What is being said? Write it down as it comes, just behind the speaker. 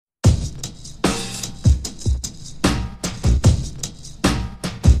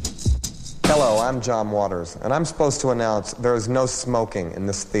Hello, I'm John Waters, and I'm supposed to announce there is no smoking in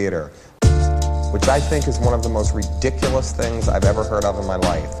this theater, which I think is one of the most ridiculous things I've ever heard of in my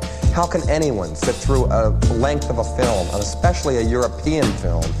life. How can anyone sit through a length of a film, and especially a European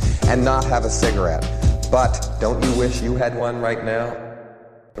film, and not have a cigarette? But don't you wish you had one right now?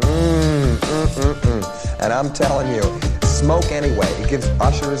 And I'm telling you, smoke anyway. It gives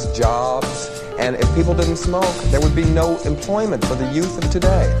ushers jobs, and if people didn't smoke, there would be no employment for the youth of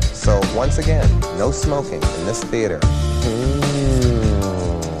today. So once again, no smoking in this theater.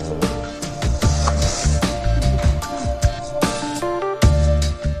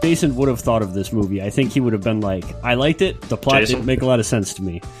 Jason would have thought of this movie. I think he would have been like, I liked it, the plot didn't make a lot of sense to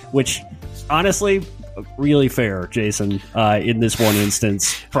me. Which, honestly, really fair, Jason, in this one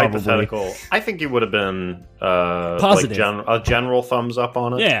instance, probably. Hypothetical. I think he would have been positive. Like a general thumbs up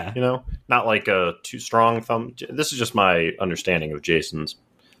on it. Yeah. You know? Not like a too strong thumb. This is just my understanding of Jason's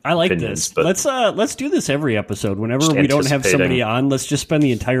I like opinions, this. Let's do this every episode. Whenever we don't have somebody on, let's just spend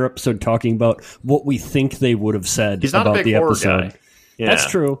the entire episode talking about what we think they would have said about the episode. Guy. Yeah. That's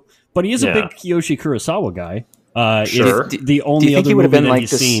true, but he is a big Kiyoshi Kurosawa guy. Sure. The only other movie that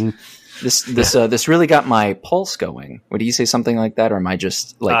he's seen. This really got my pulse going. Would you say something like that, or am I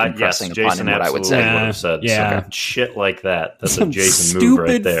just impressing upon him what I would say? Would have said some shit like that. That's some a Jason move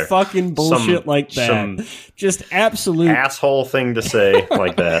right there. Stupid fucking bullshit like that. Just absolute asshole thing to say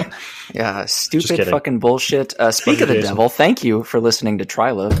like that. Yeah, stupid fucking bullshit. Speak of the devil, thank you for listening to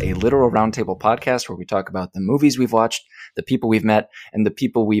Trilove, a literal roundtable podcast where we talk about the movies we've watched, the people we've met, and the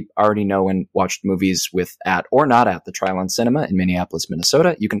people we already know and watched movies with at or not at the Trilon Cinema in Minneapolis,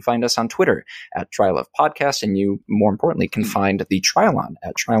 Minnesota. You can find us on Twitter at Trilove Podcast, and you, more importantly, can find the Trilon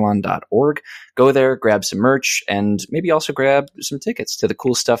at trilon.org. Go there, grab some merch, and maybe also grab some tickets to the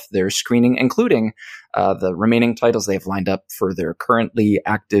cool stuff they're screening, including the remaining titles they've lined up for their currently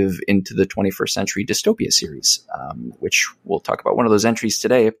active Into the 21st Century Dystopia series, which we'll talk about one of those entries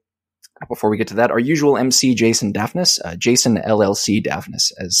today. Before we get to that, our usual MC, Jason Daphnis, Jason LLC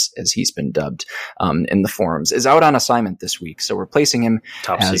Daphnis, as he's been dubbed in the forums, is out on assignment this week. So replacing him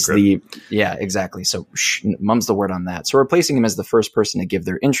as exactly. So mum's the word on that. So replacing him as the first person to give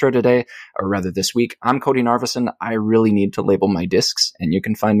their intro today, or rather this week. I'm Cody Narveson. I really need to label my discs, and you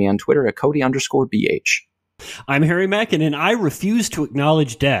can find me on Twitter at Cody_BH. I'm Harry Mackin, and I refuse to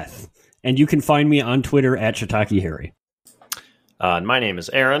acknowledge death. And you can find me on Twitter at Shiitake Harry. And my name is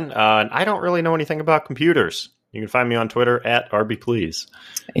Aaron, and I don't really know anything about computers. You can find me on Twitter at RBPlease.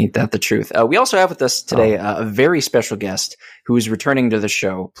 Ain't that the truth? We also have with us today a very special guest who is returning to the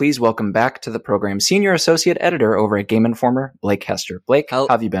show. Please welcome back to the program Senior Associate Editor over at Game Informer, Blake Hester. Blake, how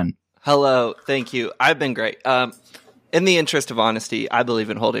have you been? Hello, thank you. I've been great. In the interest of honesty, I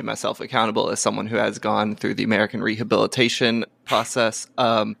believe in holding myself accountable as someone who has gone through the American rehabilitation process.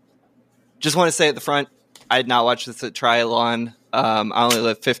 Just want to say at the front, I did not watch this at Trilon. I only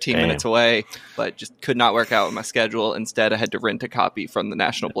live 15 minutes away, but just could not work out with my schedule. Instead, I had to rent a copy from the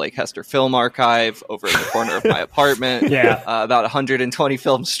National Blake Hester Film Archive over in the corner of my apartment. About 120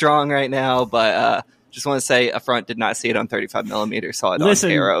 films strong right now, but just want to say up front, did not see it on 35 millimeter, saw it on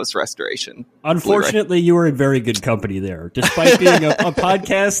Arrow's restoration. Unfortunately, Blu-ray. You were in very good company there. Despite being a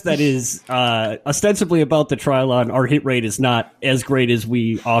podcast that is ostensibly about the Trilon, our hit rate is not as great as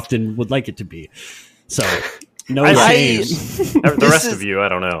we often would like it to be. So... No shame. The rest of you, I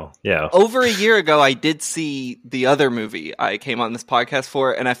don't know. Yeah. Over a year ago, I did see the other movie I came on this podcast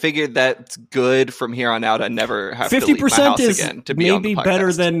for, and I figured that's good from here on out. I never have to leave my house again to be on the podcast. 50% is maybe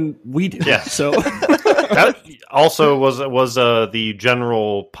better than we do. Yeah. So that also was the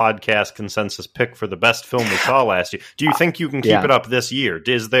general podcast consensus pick for the best film we saw last year. Do you think you can keep it up this year?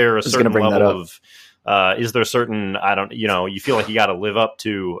 Is there a certain level of? Is there a certain? You feel like you got to live up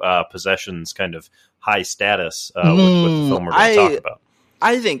to Possession's kind of high status with the film we're going to talk about.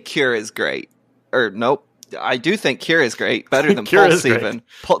 I think Cure is great. Nope. I do think Cure is great. Better than Pulse, even.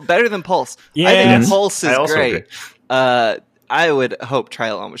 Better than Pulse. Yeah. I think Pulse is great. I would hope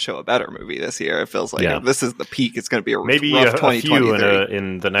Trilon would show a better movie this year. It feels like if this is the peak. It's going to be a maybe rough a few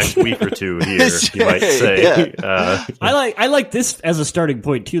in the next week or two here, you might say. Yeah. I like this as a starting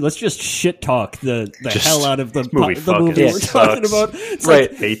point, too. Let's just shit talk the hell out of the movie we're talking about. It's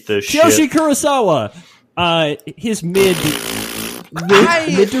right. Hate this shit. Kiyoshi Kurosawa, his mid-piece.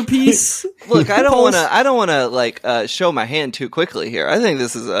 Look, I don't want to show my hand too quickly here. I think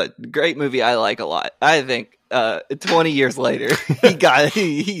this is a great movie. I like a lot. I think 20 years later,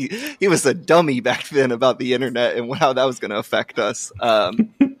 he was a dummy back then about the internet and how that was going to affect us.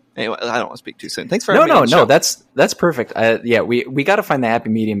 Anyway, I don't want to speak too soon. Thanks for no. That's perfect. We got to find the happy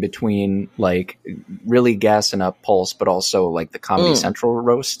medium between like really gassing up Pulse, but also like the Comedy Central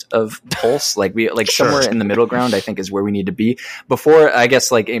roast of Pulse. Like somewhere in the middle ground, I think is where we need to be before. I guess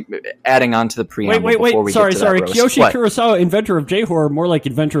like adding on to the preamble. Wait. Sorry. Kiyoshi Kurosawa, inventor of J horror, more like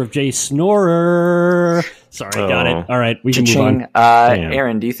inventor of J snorer. Sorry, got it. All right, we can move on.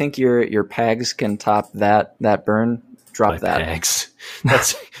 Aaron, do you think your Pags can top that burn? Drop that. Pags.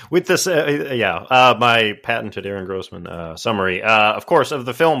 That's with this. My patented Aaron Grossman summary. Of course, of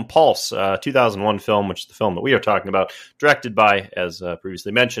the film Pulse, 2001 film, which is the film that we are talking about, directed by, as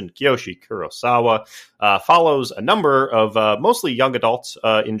previously mentioned, Kiyoshi Kurosawa, follows a number of mostly young adults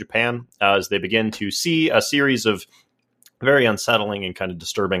in Japan as they begin to see a series of very unsettling and kind of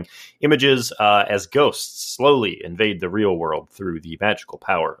disturbing images as ghosts slowly invade the real world through the magical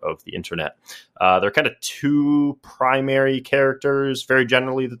power of the internet. There are kind of two primary characters, very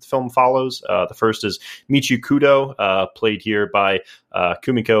generally, that the film follows. The first is Michi Kudo, played here by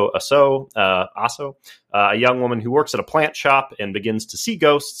Kumiko Aso, a young woman who works at a plant shop and begins to see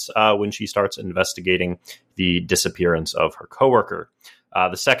ghosts when she starts investigating the disappearance of her coworker.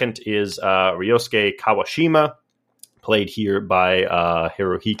 The second is Ryosuke Kawashima, played here by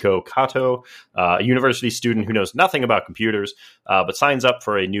Hirohiko Kato, a university student who knows nothing about computers, but signs up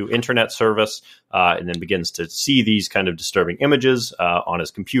for a new internet service and then begins to see these kind of disturbing images on his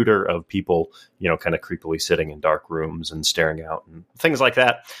computer of people, kind of creepily sitting in dark rooms and staring out and things like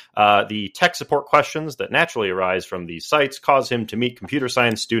that. The tech support questions that naturally arise from these sites cause him to meet computer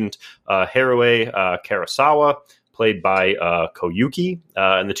science student Harue Karasawa, played by Koyuki,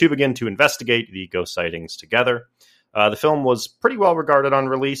 and the two begin to investigate the ghost sightings together. The film was pretty well regarded on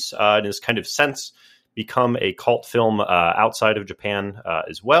release and has kind of since become a cult film outside of Japan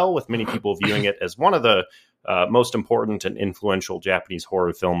as well, with many people viewing it as one of the most important and influential Japanese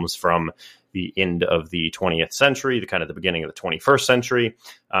horror films from the end of the 20th century, the beginning of the 21st century,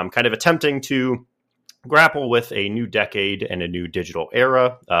 kind of attempting to grapple with a new decade and a new digital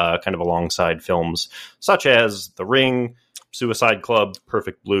era, kind of alongside films such as The Ring, Suicide Club,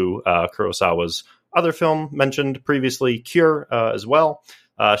 Perfect Blue, Kurosawa's other film mentioned previously, Cure, as well.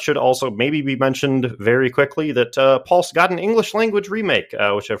 Should also maybe be mentioned very quickly that Pulse got an English language remake,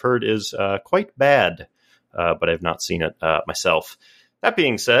 which I've heard is quite bad, but I've not seen it myself. That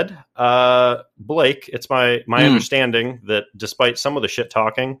being said, Blake, it's my understanding that despite some of the shit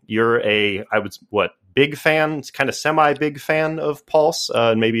talking, you're big fan, kind of semi-big fan of Pulse,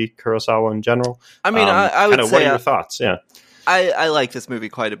 and maybe Kurosawa in general? I mean, I would say... What are your thoughts? Yeah. I like this movie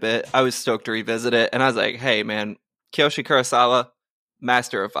quite a bit. I was stoked to revisit it, and I was like, hey, man, Kiyoshi Kurosawa,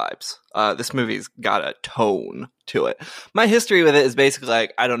 master of vibes. This movie's got a tone to it. My history with it is basically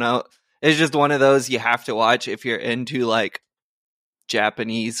like, I don't know, it's just one of those you have to watch if you're into, like,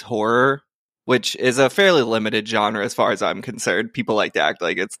 Japanese horror, which is a fairly limited genre as far as I'm concerned. People like to act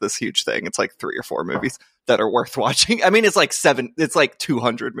like it's this huge thing. It's like 3 or 4 movies that are worth watching. I mean, it's like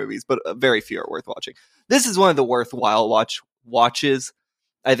 200 movies, but very few are worth watching. This is one of the worthwhile watches.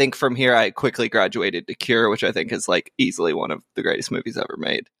 I think from here I quickly graduated to Cure, which I think is like easily one of the greatest movies ever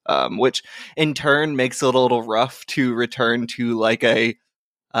made, which in turn makes it a little rough to return to like a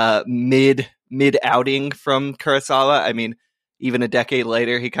mid outing from Kurosawa. I mean, even a decade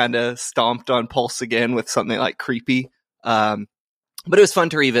later he kind of stomped on Pulse again with something like Creepy, but it was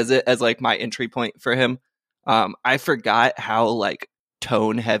fun to revisit as like my entry point for him. I forgot how like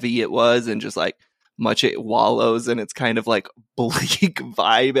tone heavy it was and just like much it wallows in its kind of like bleak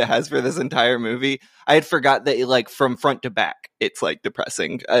vibe it has for this entire movie. I had forgot that like from front to back it's like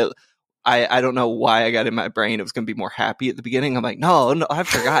depressing. I don't know why I got in my brain it was going to be more happy at the beginning. I'm like, no, I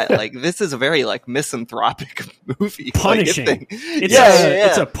forgot. Like this is a very like misanthropic movie. Punishing. Like,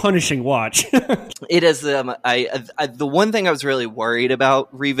 it's a punishing watch. It is. The one thing I was really worried about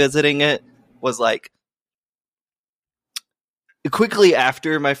revisiting it was like, quickly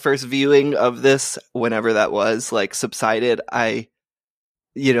after my first viewing of this, whenever that was, like, subsided, I,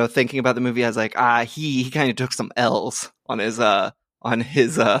 thinking about the movie, I was like, he kind of took some L's on his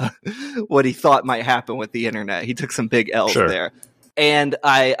what he thought might happen with the internet. He took some big L's there. And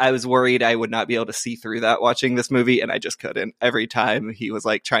I was worried I would not be able to see through that watching this movie, and I just couldn't. Every time he was,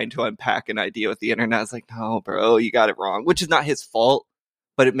 like, trying to unpack an idea with the internet, I was like, no, bro, you got it wrong. Which is not his fault,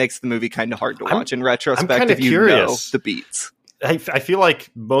 but it makes the movie kind of hard to watch in retrospect if you know the beats. I feel like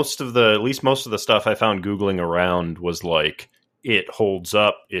most of the stuff I found Googling around was like, it holds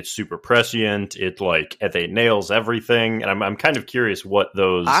up, it's super prescient, it nails everything. And I'm kind of curious what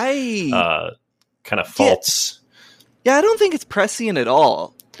those kind of faults. Yeah, I don't think it's prescient at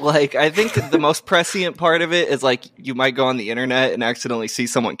all. Like, I think the most prescient part of it is, like, you might go on the internet and accidentally see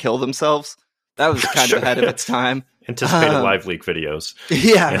someone kill themselves. That was kind of ahead of its time. Anticipated live leak videos.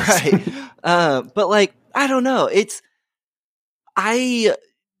 Yeah, yes. Right. But, like, I don't know. I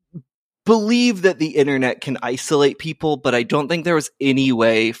believe that the internet can isolate people, but I don't think there was any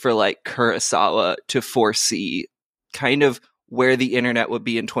way for, like, Kurosawa to foresee kind of where the internet would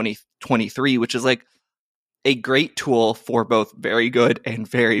be in 2023, which is, like, a great tool for both very good and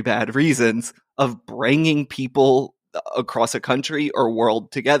very bad reasons of bringing people across a country or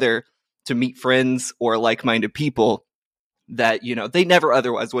world together to meet friends or like-minded people that, you know, they never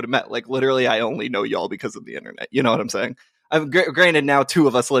otherwise would have met. Like, literally, I only know y'all because of the internet. You know what I'm saying? Granted, now two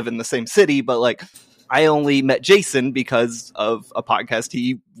of us live in the same city, but, like, I only met Jason because of a podcast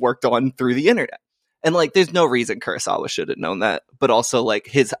he worked on through the internet. And, like, there's no reason Kurosawa should have known that. But also, like,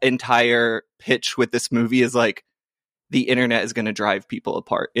 his entire pitch with this movie is, like, the internet is going to drive people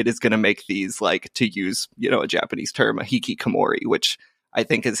apart. It is going to make these, like, to use, you know, a Japanese term, a hikikomori, which I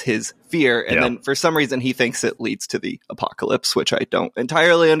think is his fear. And then for some reason he thinks it leads to the apocalypse, which I don't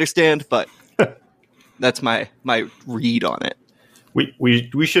entirely understand, but that's my read on it.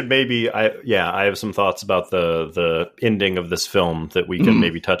 We should maybe I have some thoughts about the ending of this film that we can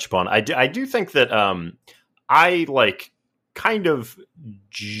maybe touch upon. I do think that I like kind of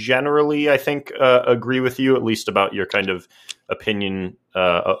generally I think agree with you, at least about your kind of opinion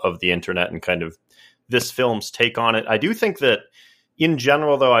of the internet and kind of this film's take on it. I do think that in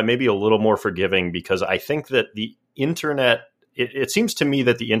general, though, I may be a little more forgiving because I think that the internet, it seems to me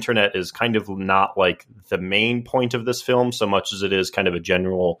that the internet is kind of not like the main point of this film so much as it is kind of a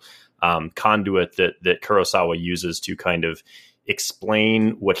general conduit that Kurosawa uses to kind of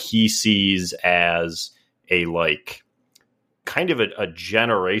explain what he sees as a like kind of a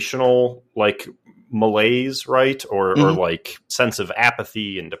generational like malaise, right? Or like sense of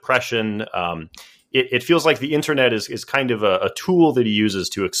apathy and depression. It feels like the internet is kind of a tool that he uses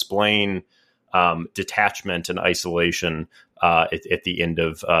to explain detachment and isolation at the end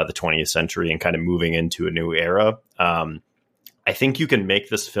of the 20th century and kind of moving into a new era. I think you can make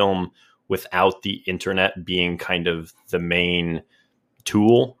this film without the internet being kind of the main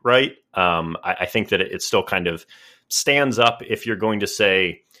tool, right? I think that it still kind of stands up if you're going to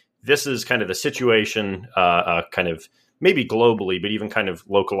say, this is kind of the situation, kind of maybe globally, but even kind of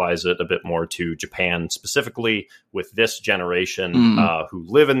localize it a bit more to Japan specifically with this generation who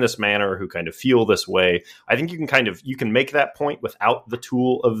live in this manner, who kind of feel this way. I think you can make that point without the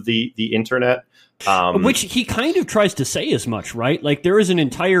tool of the internet. Which he kind of tries to say as much, right? Like there is an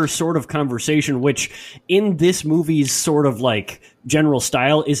entire sort of conversation, which in this movie's sort of like general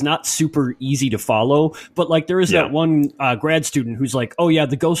style is not super easy to follow. But like there is that one grad student who's like, oh yeah,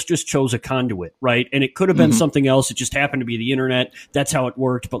 the ghost just chose a conduit, right? And it could have been something else. It just happened to be the internet. That's how it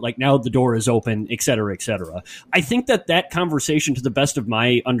worked. But like now the door is open, et cetera, et cetera. I think that conversation, to the best of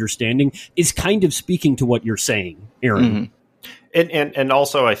my understanding, is kind of speaking to what you're saying, Aaron. And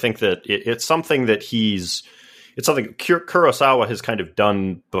also I think that it's something that it's something Kurosawa has kind of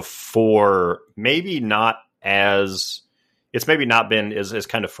done before, maybe not as it's maybe not been as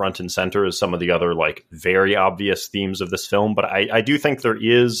kind of front and center as some of the other like very obvious themes of this film. But I do think there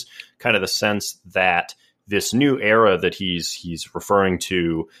is kind of the sense that this new era that he's referring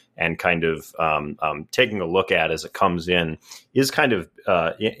to and kind of taking a look at as it comes in is kind of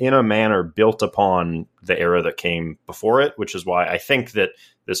in a manner built upon the era that came before it, which is why I think that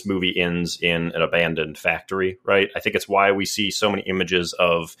this movie ends in an abandoned factory, right? I think it's why we see so many images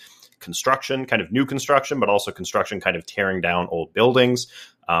of construction, kind of new construction, but also construction kind of tearing down old buildings.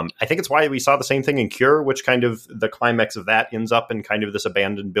 I think it's why we saw the same thing in Cure, which kind of the climax of that ends up in kind of this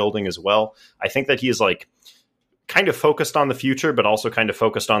abandoned building as well. I think that he is like kind of focused on the future, but also kind of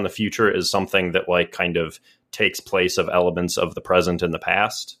focused on the future as something that like kind of takes place of elements of the present and the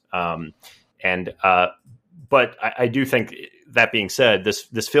past. But I do think, that being said,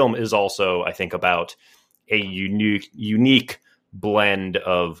 this film is also, I think, about a unique blend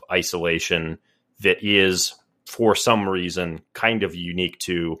of isolation that is, for some reason, kind of unique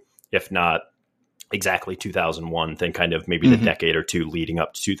to, if not exactly 2001, then kind of maybe the decade or two leading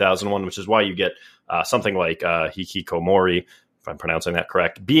up to 2001, which is why you get something like hikikomori, if I'm pronouncing that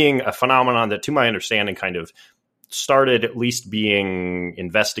correct, being a phenomenon that, to my understanding, kind of started at least being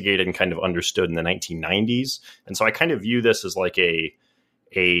investigated and kind of understood in the 1990s. And so I kind of view this as like a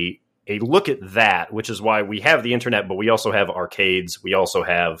look at that, which is why we have the internet, but we also have arcades. We also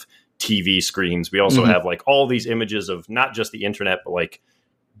have TV screens. We also have like all these images of not just the internet, but like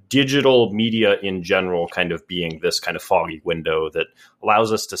digital media in general kind of being this kind of foggy window that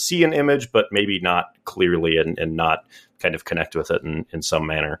allows us to see an image, but maybe not clearly and not kind of connect with it in some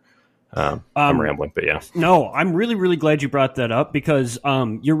manner. I'm rambling, but yeah. No, I'm really, really glad you brought that up because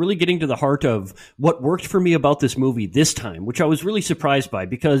you're really getting to the heart of what worked for me about this movie this time, which I was really surprised by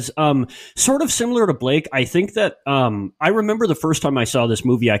because sort of similar to Blake, I think that I remember the first time I saw this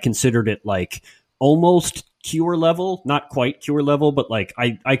movie, I considered it like almost Cure level, not quite Cure level, but like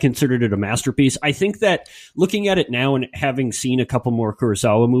I considered it a masterpiece. I think that looking at it now and having seen a couple more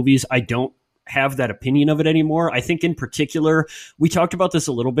Kurosawa movies, I don't have that opinion of it anymore. I think in particular, we talked about this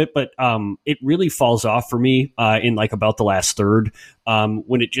a little bit, but it really falls off for me in like about the last third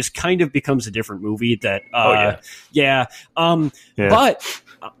when it just kind of becomes a different movie that, yeah. But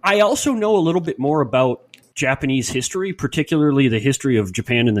I also know a little bit more about Japanese history, particularly the history of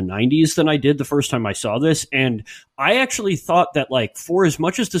Japan in the 90s than I did the first time I saw this. And I actually thought that like for as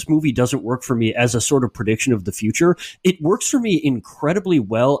much as this movie doesn't work for me as a sort of prediction of the future, it works for me incredibly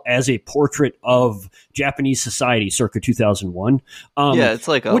well as a portrait of Japanese society circa 2001. It's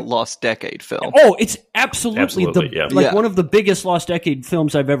like a lost decade film. Oh, it's absolutely one of the biggest lost decade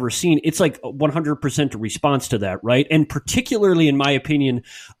films I've ever seen. It's like 100% a response to that, right? And particularly, in my opinion,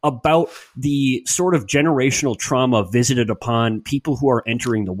 about the sort of generational trauma visited upon people who are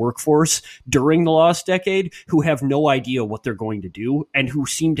entering the workforce during the lost decade, who have no idea what they're going to do and who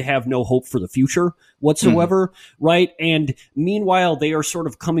seem to have no hope for the future whatsoever, right? And meanwhile, they are sort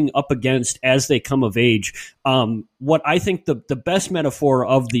of coming up against, as they come of age, what I think the best metaphor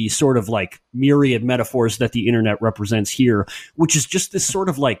of the sort of like myriad metaphors that the internet represents here, which is just this sort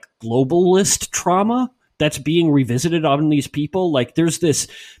of like globalist trauma that's being revisited on these people. Like there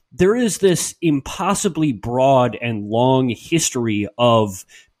is this impossibly broad and long history of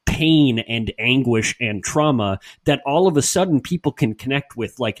pain and anguish and trauma that all of a sudden people can connect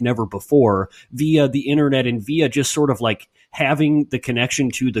with like never before via the internet and via just sort of like having the connection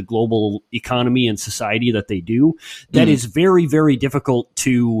to the global economy and society that they do. That is very, very difficult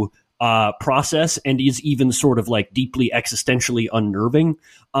to process and is even sort of like deeply existentially unnerving.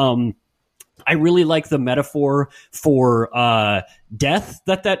 I really like the metaphor for death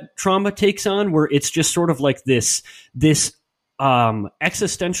that trauma takes on, where it's just sort of like this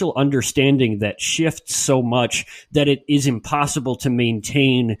existential understanding that shifts so much that it is impossible to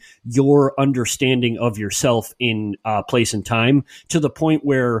maintain your understanding of yourself in place and time, to the point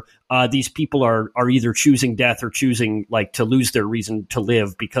where these people are either choosing death or choosing like to lose their reason to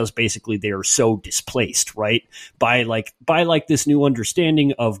live because basically they are so displaced, right? By this new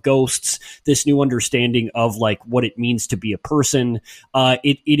understanding of ghosts, this new understanding of like what it means to be a person.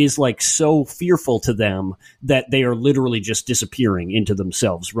 It is like so fearful to them that they are literally just disappearing into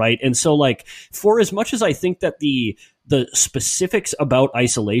themselves, right? And so like for as much as I think that the specifics about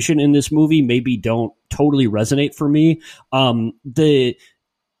isolation in this movie maybe don't totally resonate for me,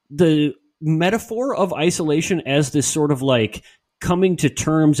 the metaphor of isolation as this sort of like coming to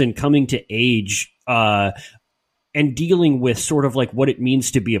terms and coming to age and dealing with sort of like what it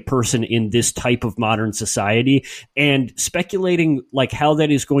means to be a person in this type of modern society and speculating like how that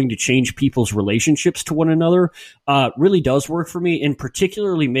is going to change people's relationships to one another really does work for me, and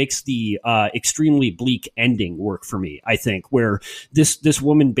particularly makes the extremely bleak ending work for me, I think, where this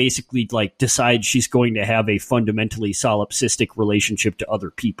woman basically like decides she's going to have a fundamentally solipsistic relationship to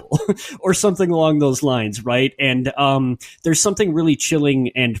other people or something along those lines, right? And there's something really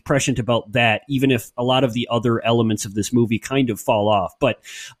chilling and prescient about that, even if a lot of the other elements of this movie kind of fall off. But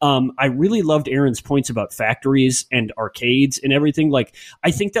I really loved Aaron's points about factories and arcades and everything. Like,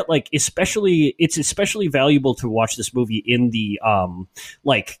 I think that like it's especially valuable to watch this movie in the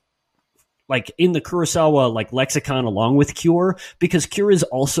like in the Kurosawa like lexicon along with Cure, because Cure is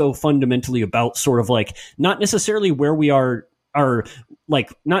also fundamentally about sort of like not necessarily where we are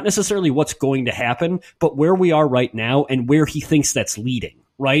like not necessarily what's going to happen, but where we are right now and where he thinks that's leading.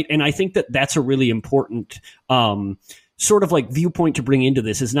 Right. And I think that that's a really important sort of like viewpoint to bring into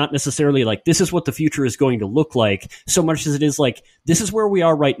this, is not necessarily like this is what the future is going to look like, so much as it is like this is where we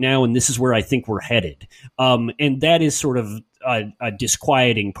are right now and this is where I think we're headed. And that is sort of a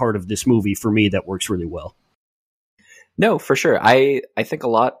disquieting part of this movie for me that works really well. No, for sure. I think a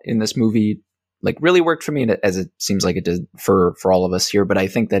lot in this movie like really worked for me, as it seems like it did for all of us here. But I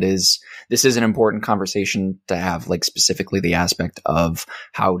think this is an important conversation to have, like specifically the aspect of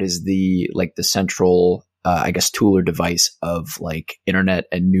how does the central, I guess, tool or device of like internet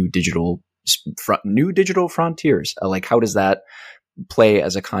and new digital frontiers, like how does that play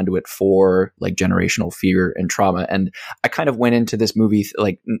as a conduit for like generational fear and trauma? And I kind of went into this movie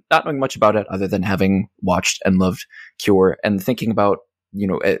like not knowing much about it other than having watched and loved Cure, and thinking about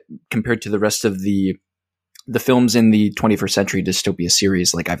compared to the rest of the films in the 21st century dystopia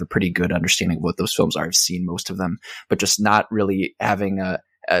series, like I have a pretty good understanding of what those films are. I've seen most of them, but just not really having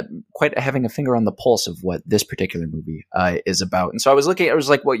quite having a finger on the pulse of what this particular movie is about. And so I was like,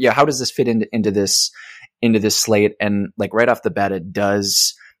 well, yeah, how does this fit into this slate? And like right off the bat, it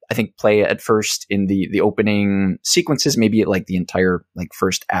does, I think, play at first in the opening sequences, maybe like the entire like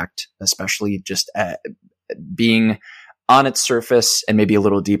first act, especially just being on its surface and maybe a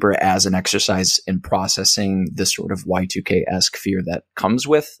little deeper as an exercise in processing this sort of Y2K-esque fear that comes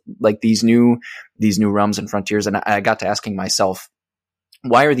with like these new realms and frontiers. And I got to asking myself,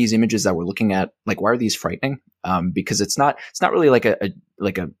 why are these images that we're looking at, like, why are these frightening? Because it's not really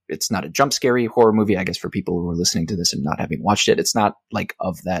it's not a jump scary horror movie, I guess, for people who are listening to this and not having watched it. It's not like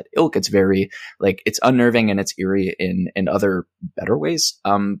of that ilk. It's very like, it's unnerving and it's eerie in other better ways.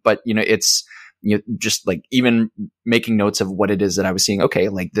 But it's, just like even making notes of what it is that I was seeing. Okay,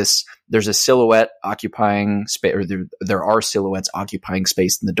 like there's a silhouette occupying space, or there are silhouettes occupying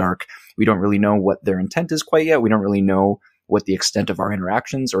space in the dark. We don't really know what their intent is quite yet. We don't really know what the extent of our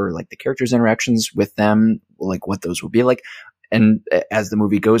interactions or like the characters' interactions with them, like what those will be like. And as the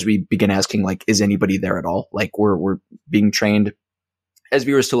movie goes, we begin asking, like, is anybody there at all? Like we're being trained as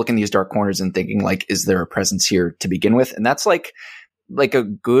viewers to look in these dark corners and thinking, like, is there a presence here to begin with? And that's like a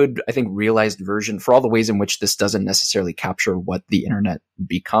good, I think, realized version for all the ways in which this doesn't necessarily capture what the internet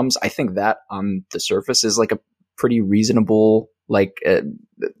becomes. I think that on the surface is like a pretty reasonable, like,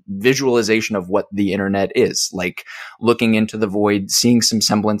 visualization of what the internet is, like looking into the void, seeing some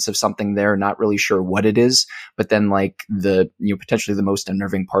semblance of something there, not really sure what it is, but then like potentially the most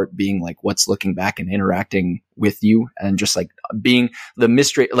unnerving part being like what's looking back and interacting with you, and just like being the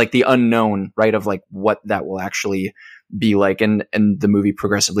mystery, like the unknown, right, of like what that will actually be like. And the movie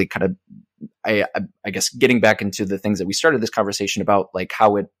progressively kind of, I guess, getting back into the things that we started this conversation about, like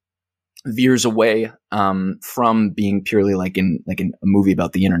how it veers away from being purely like in a movie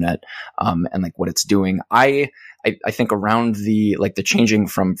about the internet, and like what it's doing. I think around the changing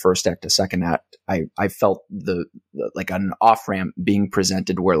from first act to second act, I felt the like an off ramp being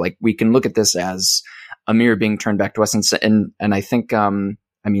presented where like we can look at this as a mirror being turned back to us, and I think Haruo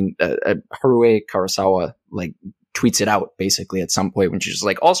Kurosawa like tweets it out basically at some point when she's just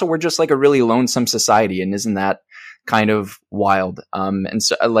like, also we're just like a really lonesome society, and isn't that kind of wild? And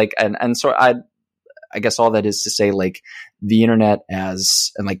so like, and so I guess all that is to say, like the internet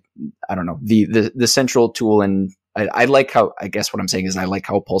as, and like, I don't know, the central tool. And I like how, I guess what I'm saying is I like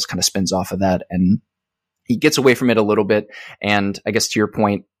how Pulse kind of spins off of that and he gets away from it a little bit. And I guess to your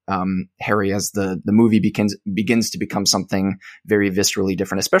point, Harry, as the movie begins to become something very viscerally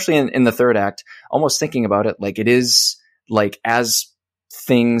different, especially in the third act, almost thinking about it, like it is like as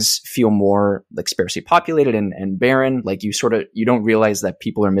things feel more like sparsely populated and barren, like you don't realize that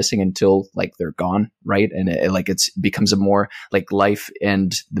people are missing until like they're gone, right? And it becomes a more like life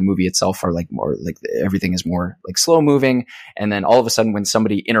and the movie itself are like more like everything is more like slow moving, and then all of a sudden when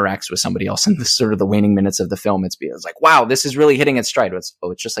somebody interacts with somebody else in this sort of the waning minutes of the film, it's like, wow, this is really hitting its stride. It's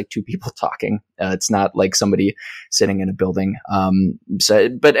just like two people talking. It's not like somebody sitting in a building.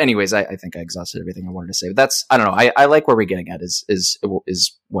 But anyways, I think I exhausted everything I wanted to say. But that's, I don't know. I like where we're getting at is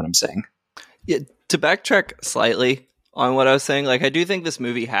what I'm saying. Yeah, to backtrack slightly on what I was saying, like I do think this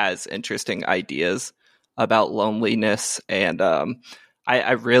movie has interesting ideas about loneliness, and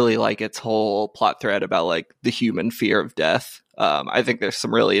I really like its whole plot thread about like the human fear of death. I think there's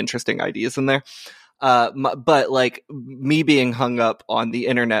some really interesting ideas in there. But like me being hung up on the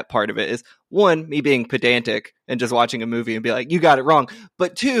internet part of it is, one, me being pedantic and just watching a movie and be like, you got it wrong.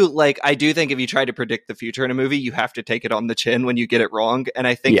 But two, like I do think if you try to predict the future in a movie, you have to take it on the chin when you get it wrong. And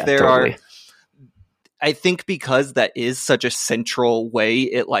I think I think because that is such a central way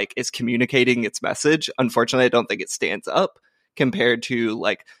it like is communicating its message, unfortunately, I don't think it stands up compared to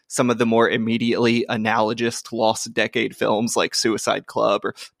like some of the more immediately analogous to Lost Decade films like Suicide Club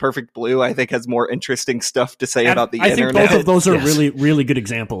or Perfect Blue. I think has more interesting stuff to say about the internet. I think both of those are really, really good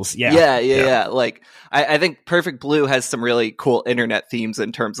examples. Yeah. Like I think Perfect Blue has some really cool internet themes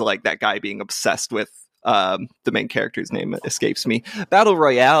in terms of like that guy being obsessed with the main character's name escapes me. Battle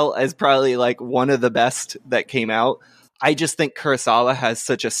Royale is probably like one of the best that came out. I just think Kurosawa has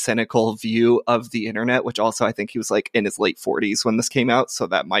such a cynical view of the internet, which also I think he was like in his late 40s when this came out, so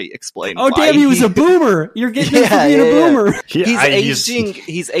that might explain. Oh, damn, he was a boomer! You're getting him for being a boomer.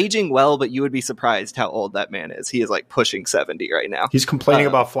 He's aging well, but you would be surprised how old that man is. He is like pushing 70 right now. He's complaining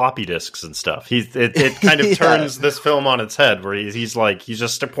about floppy disks and stuff. It kind of turns this film on its head, where he's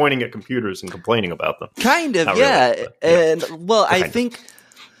just pointing at computers and complaining about them. Kind of, yeah. And well, I think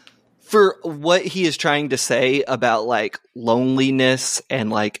for what he is trying to say about like loneliness and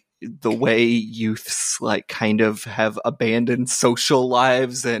like the way youths like kind of have abandoned social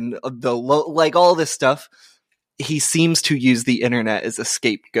lives and like all this stuff, he seems to use the internet as a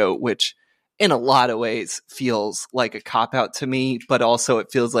scapegoat, which in a lot of ways feels like a cop-out to me, but also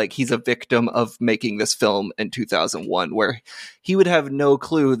it feels like he's a victim of making this film in 2001, where he would have no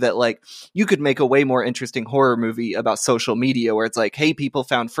clue that like you could make a way more interesting horror movie about social media where it's like, hey, people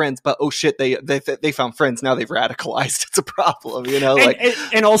found friends, but oh shit, they found friends, now they've radicalized. It's a problem, you know?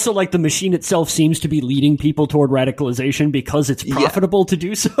 And also like the machine itself seems to be leading people toward radicalization because it's profitable to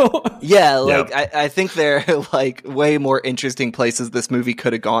do so. Yeah, like I think there are like way more interesting places this movie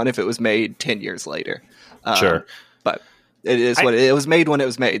could have gone if it was made 10 years later. Sure. But it is what it was made when it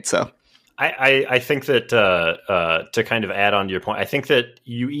was made. So I think that to kind of add on to your point, I think that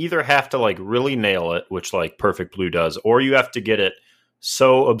you either have to like really nail it, which like Perfect Blue does, or you have to get it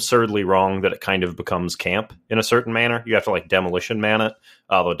so absurdly wrong that it kind of becomes camp in a certain manner. You have to like Demolition Man it,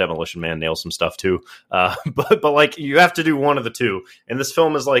 although Demolition Man nails some stuff too. But like you have to do one of the two. And this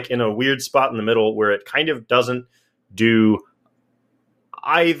film is like in a weird spot in the middle where it kind of doesn't do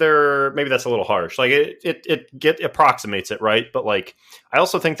either. Maybe that's a little harsh. Like it approximates it, right? But like I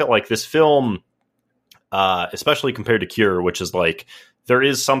also think that like this film, especially compared to Cure, which is like there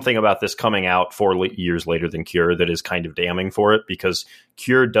is something about this coming out 4 years later than Cure that is kind of damning for it, because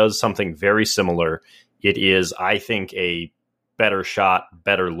Cure does something very similar. It is, I think, a better shot,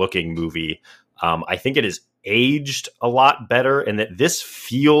 better looking movie. I think it is aged a lot better, and that this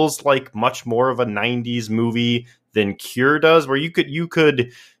feels like much more of a 90s movie than Cure does, where you could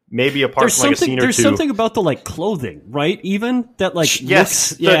maybe apart from like a scene or two. There's something about the like clothing, right? Even that like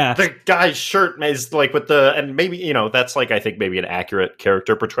yes, looks, the guy's shirt is like with the, and maybe, you know, that's like, I think maybe an accurate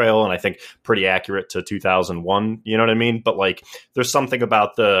character portrayal, and I think pretty accurate to 2001, you know what I mean? But like there's something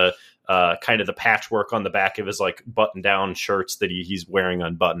about the kind of the patchwork on the back of his like button down shirts that he's wearing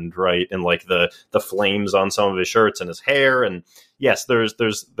unbuttoned, right? And like the flames on some of his shirts and his hair. And yes, there's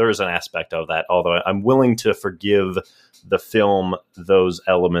an aspect of that, although I'm willing to forgive the film those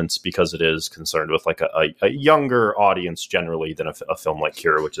elements because it is concerned with like a younger audience generally than a film like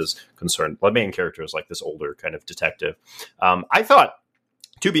Cure, which is concerned, the main character is like this older kind of detective.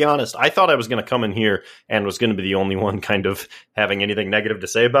 To be honest, I thought I was going to come in here and was going to be the only one kind of having anything negative to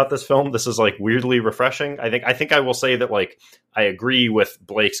say about this film. This is like weirdly refreshing. I think I will say that like I agree with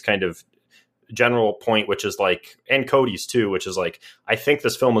Blake's kind of general point, which is like, and Cody's too, which is like, I think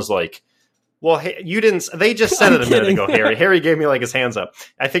this film is like, well, hey, you didn't, they just said it a minute ago, Harry. Harry gave me like his hands up.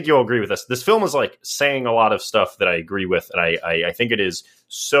 I think you'll agree with this. This film is like saying a lot of stuff that I agree with. And I think it is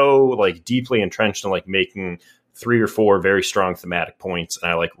so like deeply entrenched in like making 3 or 4 very strong thematic points. And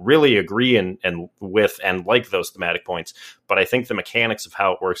I like really agree and with and like those thematic points. But I think the mechanics of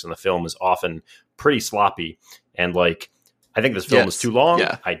how it works in the film is often pretty sloppy. And like, I think this film is too long.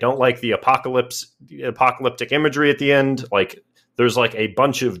 Yeah. I don't like the apocalyptic imagery at the end. Like there's like a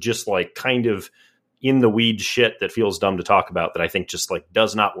bunch of just like kind of in the weed shit that feels dumb to talk about that I think just like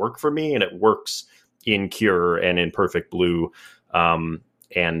does not work for me. And it works in Cure and in Perfect Blue. And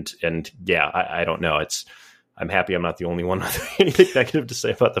yeah, I don't know. I'm happy I'm not the only one with anything negative to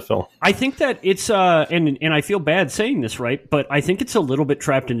say about the film. I think that it's and I feel bad saying this, right? But I think it's a little bit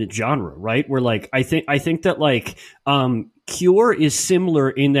trapped in the genre, right? Where like I think that like Cure is similar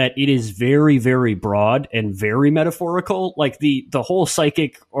in that it is very, very broad and very metaphorical. Like the whole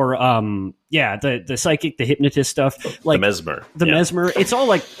psychic or the psychic, the hypnotist stuff, like the mesmer. It's all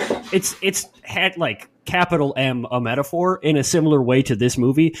like it's had like capital M, a metaphor in a similar way to this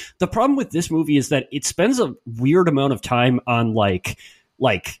movie. The problem with this movie is that it spends a weird amount of time on like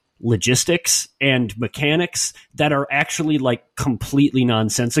logistics and mechanics that are actually like completely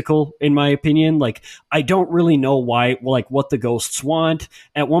nonsensical in my opinion. Like I don't really know why, like what the ghosts want.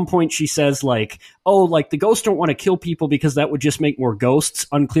 At one point she says like, oh, like the ghosts don't want to kill people because that would just make more ghosts.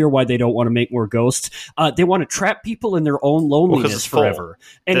 Unclear why they don't want to make more ghosts. They want to trap people in their own loneliness forever.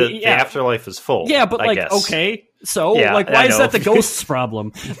 And the afterlife is full. Yeah, but like, guess. Okay, so like why is that the ghost's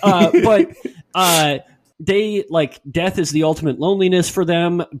problem? But they like death is the ultimate loneliness for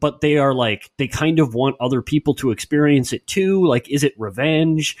them, but they are like, they kind of want other people to experience it too. Like, is it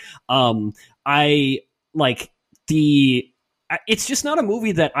revenge? It's just not a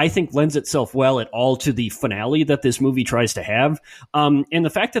movie that I think lends itself well at all to the finale that this movie tries to have. And the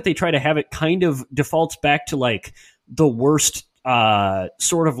fact that they try to have it kind of defaults back to like the worst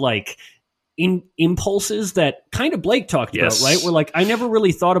sort of like impulses that kind of Blake talked about, right? Where like, I never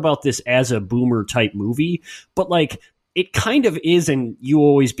really thought about this as a boomer type movie, but like it kind of is an You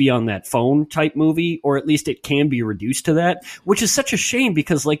Always Be on That Phone type movie, or at least it can be reduced to that, which is such a shame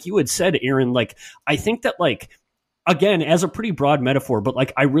because, like you had said, Aaron, like, I think that, like, again, as a pretty broad metaphor, but,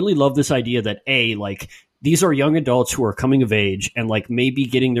 like, I really love this idea that, like, these are young adults who are coming of age and, like, maybe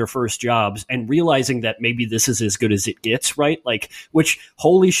getting their first jobs and realizing that maybe this is as good as it gets, right? Like, which,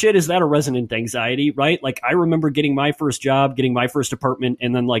 holy shit, is that a resonant anxiety, right? Like, I remember getting my first job, getting my first apartment,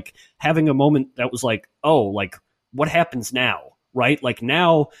 and then, like, having a moment that was like, oh, like, what happens now, right? Like,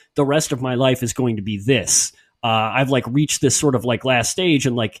 now the rest of my life is going to be this. I've, like, reached this sort of, like, last stage,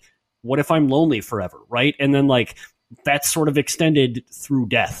 and, like, what if I'm lonely forever, right? And then, like, that's sort of extended through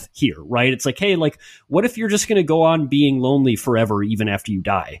death here, right? It's like, hey, like, what if you're just going to go on being lonely forever even after you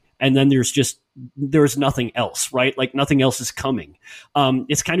die? And then there's nothing else, right? Like, nothing else is coming.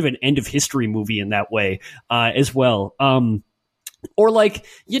 It's kind of an end of history movie in that way as well. Or, like,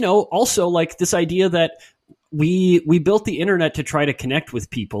 you know, also, like, this idea that we built the internet to try to connect with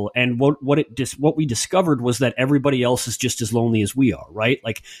people, and what we discovered was that everybody else is just as lonely as we are, right?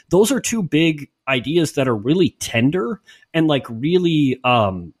 Like, those are two big ideas that are really tender and, like, really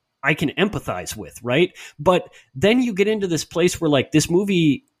I can empathize with, right? But then you get into this place where, like, this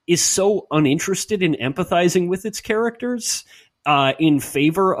movie is so uninterested in empathizing with its characters in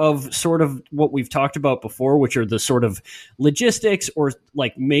favor of sort of what we've talked about before, which are the sort of logistics or,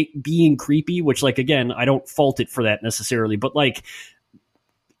 like, being creepy, which, like, again, I don't fault it for that necessarily, but, like,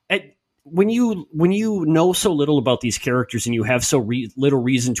 when you know so little about these characters and you have so little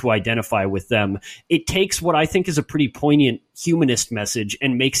reason to identify with them, it takes what I think is a pretty poignant humanist message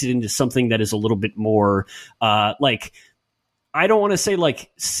and makes it into something that is a little bit more like, I don't want to say, like,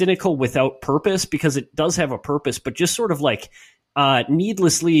 cynical without purpose, because it does have a purpose, but just sort of, like,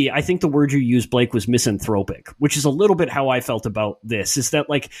 needlessly, I think the word you used, Blake, was misanthropic, which is a little bit how I felt about this, is that,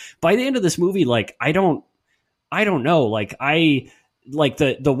 like, by the end of this movie, like, I don't know, like,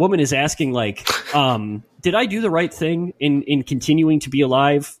 the woman is asking, like, did I do the right thing in continuing to be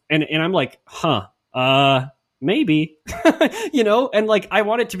alive? And I'm like, maybe, you know, and, like, I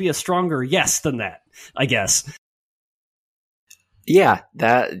want it to be a stronger yes than that, I guess. Yeah,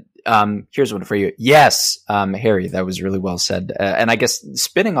 that here's one for you. Yes, Harry, that was really well said. And I guess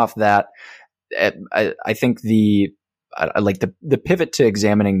spinning off that, I think I like the pivot to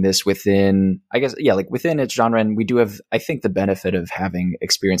examining this within, I guess, yeah, like, within its genre. And we do have, I think, the benefit of having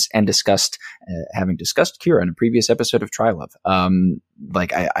experienced and having discussed Kira in a previous episode of Try Love.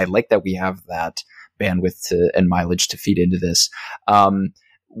 Like, I like that we have that bandwidth and mileage to feed into this.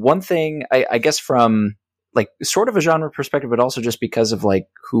 One thing, I guess, from, like, sort of a genre perspective, but also just because of, like,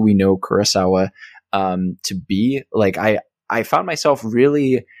 who we know Kurosawa to be, like, I found myself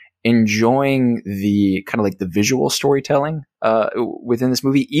really enjoying the kind of, like, the visual storytelling within this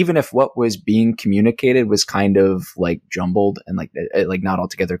movie, even if what was being communicated was kind of, like, jumbled and, like not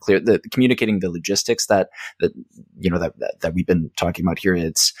altogether clear. The communicating the logistics that you know that we've been talking about here.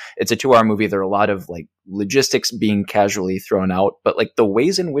 It's a 2-hour movie. There are a lot of, like, logistics being casually thrown out, but, like, the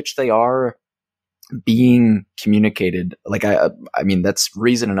ways in which they are being communicated, like, I mean, that's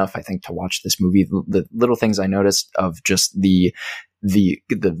reason enough, I think, to watch this movie. The little things I noticed of just the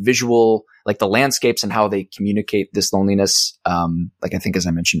visual, like, the landscapes and how they communicate this loneliness. Like, I think, as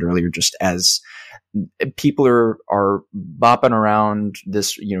I mentioned earlier, just as people are bopping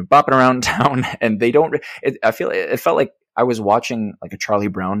around town, and they don't, it felt like I was watching, like, a Charlie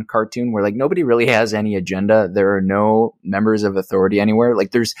Brown cartoon where, like, nobody really has any agenda. There are no members of authority anywhere.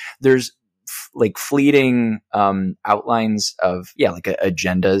 Like, there's like, fleeting outlines of, yeah, like,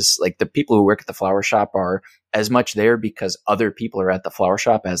 agendas. Like, the people who work at the flower shop are as much there because other people are at the flower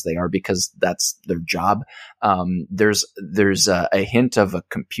shop as they are because that's their job. There's a hint of a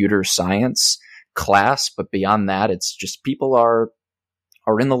computer science class, but beyond that, it's just people are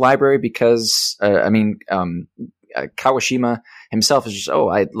in the library because Kawashima himself is just,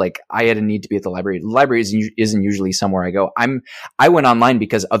 I had a need to be at the library. The library isn't usually somewhere I go. I went online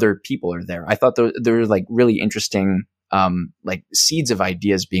because other people are there. I thought there were, like, really interesting, like, seeds of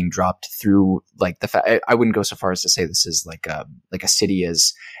ideas being dropped through, like, the fact, I wouldn't go so far as to say this is like a city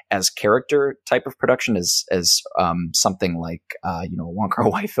as character type of production as something like, a Wong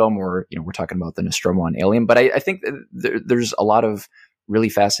Kar-wai film, or, we're talking about the Nostromo on Alien. But I think there's a lot of really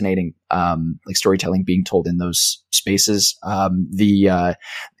fascinating, like, storytelling being told in those spaces.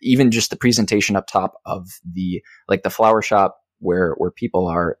 Even just the presentation up top of the flower shop where people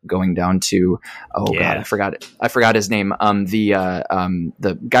are going down to, God, I forgot his name.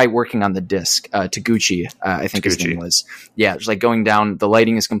 The guy working on the disc, Taguchi, I think his name was. Yeah. It's like going down, the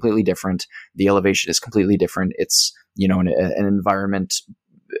lighting is completely different. The elevation is completely different. It's, an environment,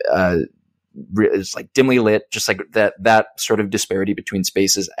 is like dimly lit, just like that sort of disparity between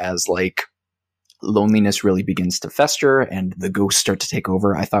spaces as like loneliness really begins to fester and the ghosts start to take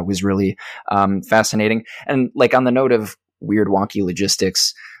over, I thought was really fascinating. And like on the note of weird wonky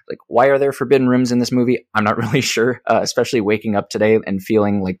logistics, like why are there forbidden rooms in this movie? I'm not really sure, especially waking up today and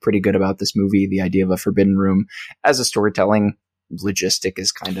feeling like pretty good about this movie. The idea of a forbidden room as a storytelling logistic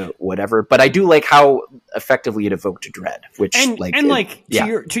is kind of whatever, but I do like how effectively it evoked dread, which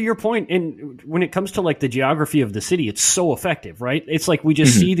to your point, and when it comes to like the geography of the city, it's so effective, right? It's like we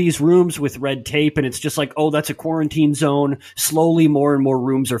just see these rooms with red tape and it's just like, oh, that's a quarantine zone. Slowly more and more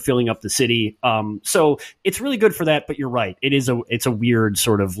rooms are filling up the city. So it's really good for that, but you're right. It's a weird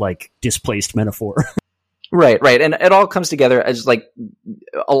sort of like displaced metaphor. Right. And it all comes together as like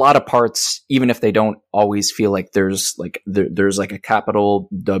a lot of parts, even if they don't always feel like there's like a capital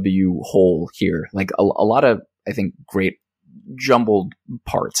W hole here. Like a lot of, I think, great jumbled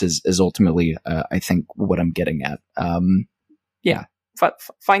parts is ultimately, I think, what I'm getting at.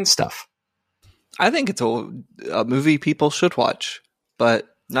 Fine stuff. I think it's a movie people should watch, but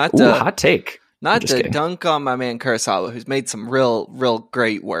not hot take. Not to dunk on my man Kurosawa, who's made some real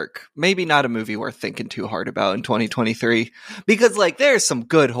great work. Maybe not a movie worth thinking too hard about in 2023. Because, like, there's some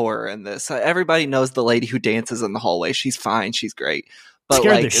good horror in this. Everybody knows the lady who dances in the hallway. She's fine. She's great. But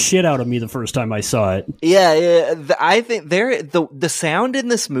scared the shit out of me the first time I saw it. Yeah. I think the sound in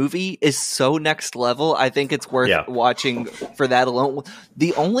this movie is so next level. I think it's worth watching for that alone.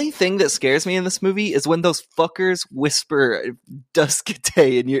 The only thing that scares me in this movie is when those fuckers whisper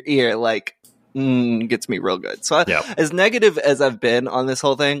Duskate in your ear, like, gets me real good. So as negative as I've been on this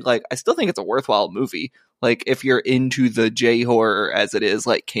whole thing, like I still think it's a worthwhile movie. Like if you're into the J horror as it is,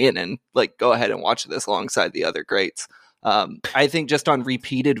 like canon, like go ahead and watch this alongside the other greats. I think just on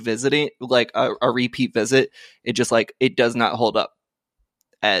repeated visiting, like a repeat visit, it just like it does not hold up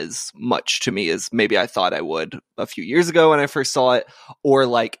as much to me as maybe I thought I would a few years ago when I first saw it, or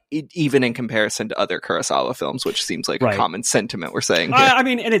like even in comparison to other Kurosawa films, which seems like a common sentiment we're saying here. I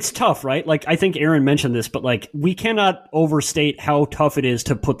mean, and it's tough, right? Like I think Aaron mentioned this, but like we cannot overstate how tough it is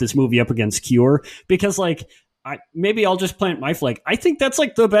to put this movie up against Cure, because like maybe I'll just plant my flag. I think that's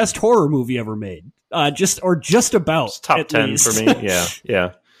like the best horror movie ever made. Just about it's top 10 least. For me.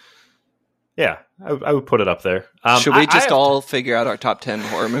 Yeah, I would put it up there. Should we just all figure out our top 10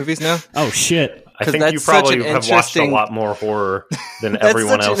 horror movies now? Oh, shit. I think you probably have watched a lot more horror than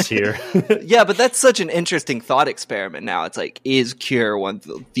everyone else here. Yeah, but that's such an interesting thought experiment now. It's like, is Cure one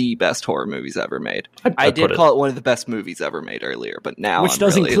of the best horror movies ever made? I did call it one of the best movies ever made earlier, but now Which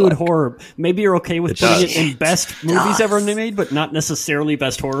does really include horror. Maybe you're okay with putting it in best movies ever made, but not necessarily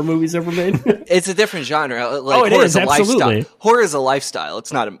best horror movies ever made? It's a different genre. Like, horror is a lifestyle. Horror is a lifestyle.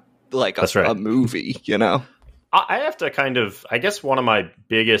 It's not a movie, you know? I have to kind of, I guess one of my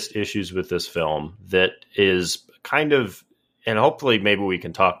biggest issues with this film that is kind of, and hopefully maybe we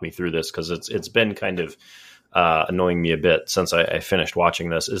can talk me through this because it's been kind of annoying me a bit since I finished watching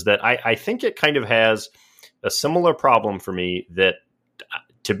this, is that I think it kind of has a similar problem for me that,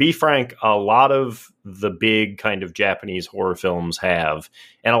 to be frank, a lot of the big kind of Japanese horror films have,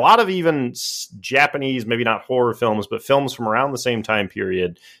 and a lot of even Japanese, maybe not horror films, but films from around the same time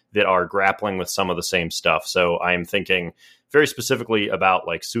period that are grappling with some of the same stuff. So I'm thinking very specifically about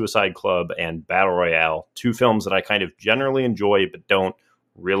like Suicide Club and Battle Royale, two films that I kind of generally enjoy but don't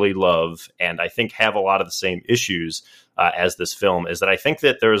really love, and I think have a lot of the same issues as this film, is that I think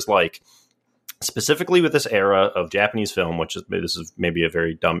that there's like, specifically with this era of Japanese film, this is maybe a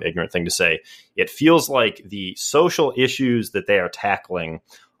very dumb, ignorant thing to say, it feels like the social issues that they are tackling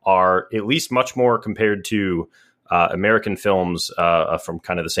are at least much more compared to American films from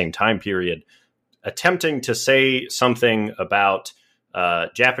kind of the same time period, attempting to say something about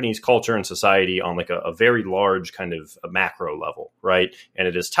Japanese culture and society on like a very large kind of a macro level, right? And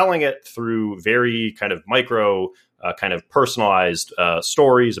it is telling it through very kind of micro kind of personalized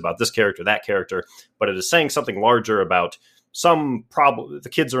stories about this character, that character, but it is saying something larger about some problem. The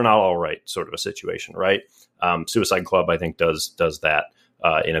kids are not all right, sort of a situation, right? Suicide Club, I think, does that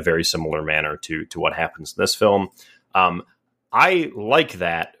in a very similar manner to what happens in this film. I like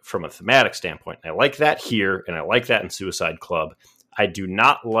that from a thematic standpoint. I like that here, and I like that in Suicide Club. I do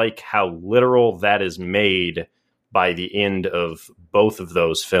not like how literal that is made by the end of both of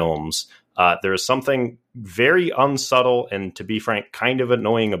those films. There is something very unsubtle and, to be frank, kind of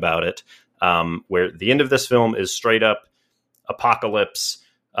annoying about it, where the end of this film is straight up apocalypse.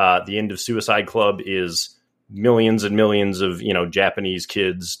 The end of Suicide Club is millions and millions of, Japanese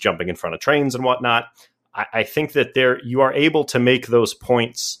kids jumping in front of trains and whatnot. I think that you are able to make those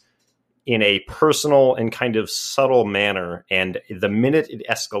points in a personal and kind of subtle manner. And the minute it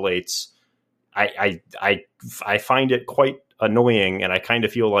escalates I find it quite annoying, and I kind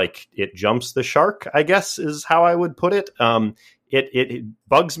of feel like it jumps the shark, I guess is how I would put it. It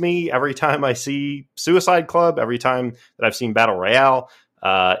bugs me every time I see Suicide Club, every time that I've seen Battle Royale.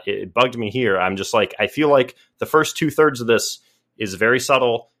 It bugged me here. I'm just like, I feel like the first 2/3 of this is very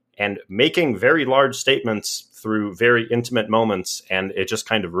subtle and making very large statements through very intimate moments, and it just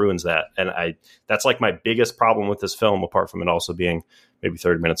kind of ruins that. And that's like my biggest problem with this film, apart from it also being maybe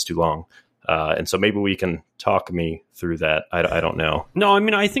 30 minutes too long. And so maybe we can talk me through that. I don't know. No, I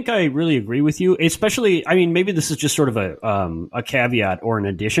mean, I think I really agree with you, especially, I mean, maybe this is just sort of a caveat or an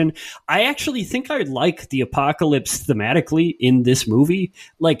addition. I actually think I like the apocalypse thematically in this movie,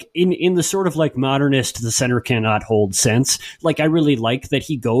 like in the sort of like modernist, the center cannot hold sense. Like, I really like that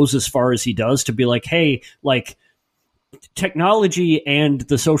he goes as far as he does to be like, hey, like, technology and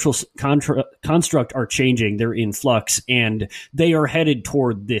the social construct are changing. They're in flux, and they are headed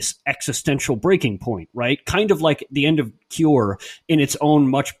toward this existential breaking point, right? Kind of like the end of Cure in its own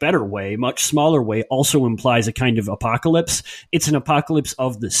much better way, much smaller way, also implies a kind of apocalypse. It's an apocalypse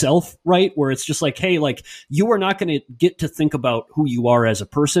of the self, right? Where it's just like, hey, like, you are not going to get to think about who you are as a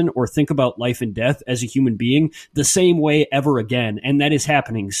person or think about life and death as a human being the same way ever again. And that is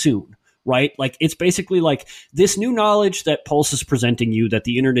happening soon. Right? Like, it's basically like this new knowledge that Pulse is presenting you, that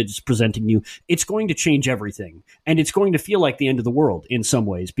the internet is presenting you, it's going to change everything. And it's going to feel like the end of the world in some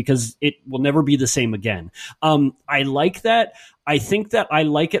ways, because it will never be the same again. I like that. I think that I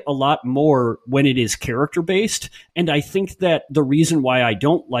like it a lot more when it is character-based, and I think that the reason why I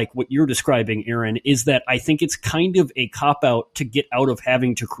don't like what you're describing, Aaron, is that I think it's kind of a cop-out to get out of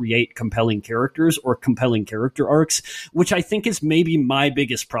having to create compelling characters or compelling character arcs, which I think is maybe my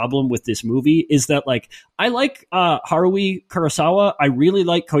biggest problem with this movie, is that, like, I like Haruhi Kurosawa. I really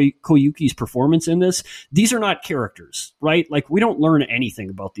like Koyuki's performance in this. These are not characters, right? Like, we don't learn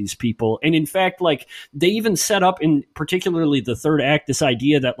anything about these people, and in fact, like, they even set up, in particularly the third act, this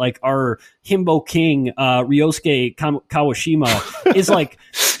idea that, like, our himbo king, Ryosuke Kawashima, is like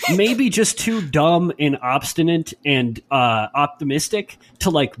maybe just too dumb and obstinate and optimistic to,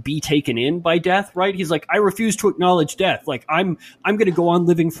 like, be taken in by death, right? He's like, I refuse to acknowledge death. Like, I'm going to go on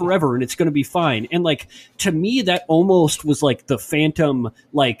living forever and it's going to be fine. And, like, to me, that almost was like the phantom,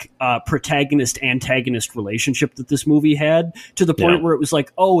 like, protagonist antagonist relationship that this movie had, to the point where it was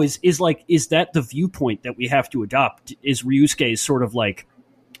like, oh, is that the viewpoint that we have to adopt? Is Ryusuke's sort of like,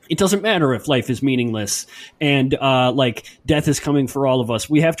 it doesn't matter if life is meaningless and like death is coming for all of us.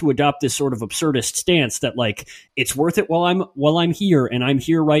 We have to adopt this sort of absurdist stance that, like, it's worth it while I'm here, and I'm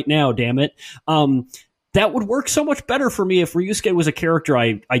here right now, damn it. That would work so much better for me if Ryusuke was a character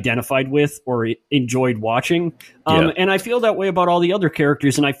I identified with or enjoyed watching. And I feel that way about all the other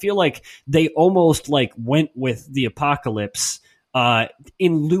characters, and I feel like they almost, like, went with the apocalypse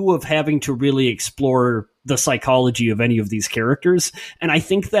in lieu of having to really explore the psychology of any of these characters. And I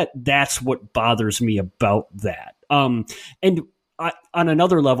think that that's what bothers me about that. And on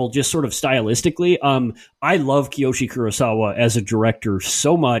another level, just sort of stylistically, I love Kiyoshi Kurosawa as a director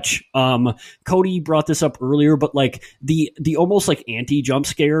so much. Cody brought this up earlier, but, like, the almost, like, anti-jump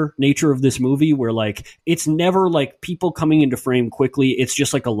scare nature of this movie, where, like, it's never like people coming into frame quickly. It's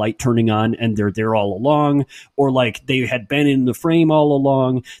just like a light turning on and they're there all along, or like they had been in the frame all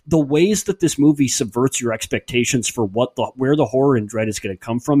along. The ways that this movie subverts your expectations for where the horror and dread is going to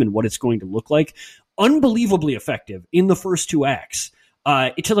come from and what it's going to look like, unbelievably effective in the first two acts.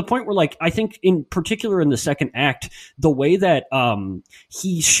 To the point where, like, I think in particular in the second act, the way that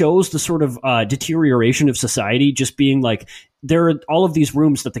he shows the sort of deterioration of society, just being like, there are all of these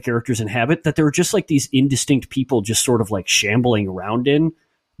rooms that the characters inhabit, that there are just like these indistinct people just sort of like shambling around in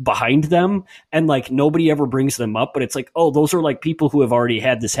behind them, and, like, nobody ever brings them up, but it's like, oh, those are, like, people who have already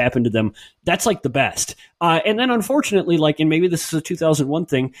had this happen to them. That's, like, the best. And then, unfortunately, like, and maybe this is a 2001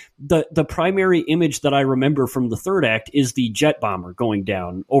 thing, the primary image that I remember from the third act is the jet bomber going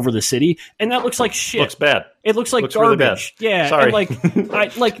down over the city, and that looks like shit. Looks bad. It looks like garbage. Really bad. Yeah. Sorry.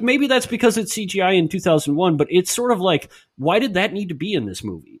 And, like, maybe that's because it's CGI in 2001, but it's sort of like, why did that need to be in this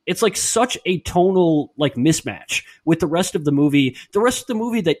movie? It's like such a tonal, like, mismatch with the rest of the movie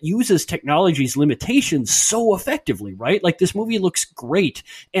that uses technology's limitations so effectively, right? Like, this movie looks great,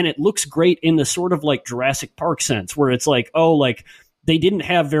 and it looks great in the sort of like Jurassic Park sense, where it's like, oh, like, they didn't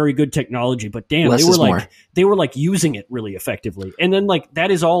have very good technology, but damn, they were using it really effectively. And then, like,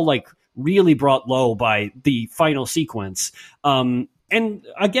 that is all, like, really brought low by the final sequence. And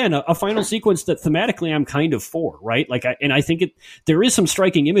again, a final sequence that thematically I'm kind of for, right? Like, I think there is some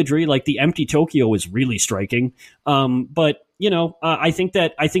striking imagery, like the empty Tokyo is really striking. But, you know, I think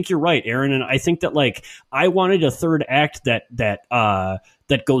you're right, Aaron. And I think that, like, I wanted a third act that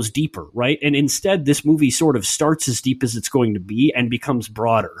that goes deeper, right? And instead, this movie sort of starts as deep as it's going to be and becomes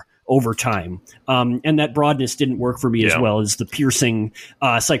broader over time. And that broadness didn't work for me as well as the piercing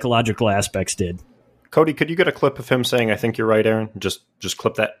psychological aspects did. Cody, could you get a clip of him saying, "I think you're right, Aaron"? Just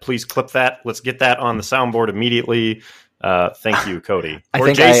clip that. Please clip that. Let's get that on the soundboard immediately. Thank you, Cody.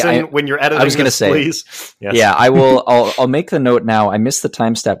 Or Jason, when you're editing, I was going to say, please. Yes. Yeah, I will. I'll make the note now. I missed the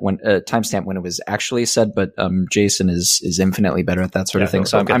timestamp when it was actually said, but Jason is infinitely better at that sort of thing.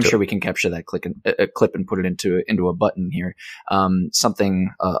 So I'm sure we can capture that clip and put it into a button here.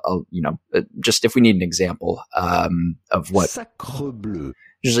 Something, just if we need an example of what. Sacre bleu.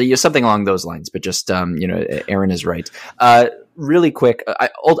 Usually something along those lines, but just Aaron is right. Really quick,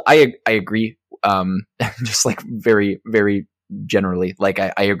 I agree. Just like very, very generally, like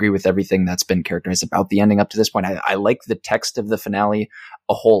I agree with everything that's been characterized about the ending up to this point. I like the text of the finale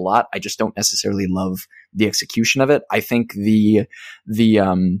a whole lot. I just don't necessarily love the execution of it. I think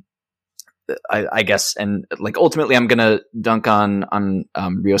I guess, and like ultimately I'm gonna dunk on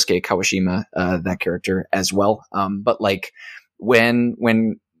Ryosuke Kawashima, that character as well. But like when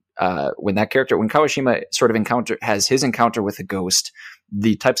Kawashima sort of has his encounter with a ghost,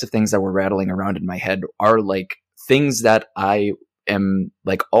 the types of things that were rattling around in my head are like things that I am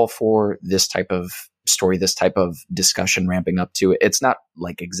like all for this type of story, this type of discussion ramping up to. It's not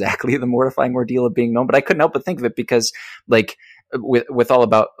like exactly the mortifying ordeal of being known, but I couldn't help but think of it because like with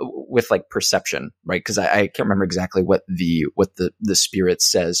like perception, right? Because I can't remember exactly what the spirit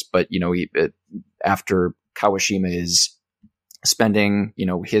says, but after Kawashima is spending,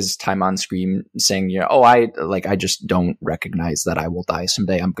 his time on screen saying, I just don't recognize that I will die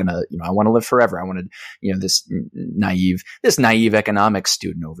someday. I'm gonna, I want to live forever. I wanted, this naive economics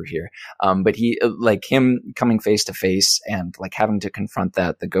student over here. But he, like him coming face to face and like having to confront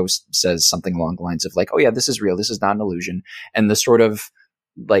that, the ghost says something along the lines of like, oh yeah, this is real. This is not an illusion. And the sort of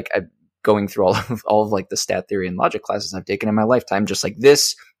like, going through all of like the stat theory and logic classes I've taken in my lifetime, just like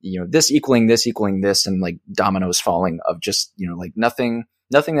this, this equaling this, and like dominoes falling of just, like nothing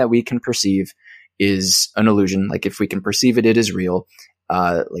that we can perceive is an illusion. Like if we can perceive it, it is real.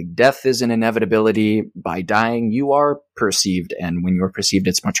 Like death is an inevitability. By dying, you are perceived. And when you're perceived,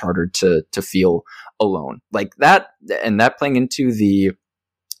 it's much harder to feel alone like that. And that playing into the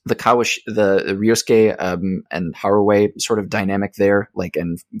Ryosuke and Haruwe sort of dynamic there, like,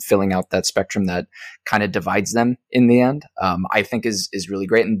 and filling out that spectrum that kind of divides them in the end, I think is really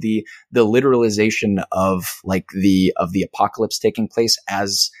great. And the literalization of like the apocalypse taking place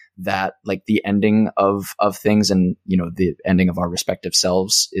as that, like the ending of things and, the ending of our respective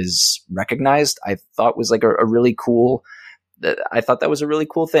selves is recognized, I thought was like a really cool. I thought that was a really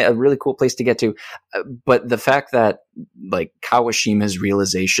cool thing, a really cool place to get to. But the fact that like Kawashima's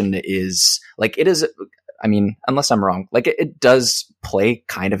realization is like, it is, I mean, unless I'm wrong, like it does play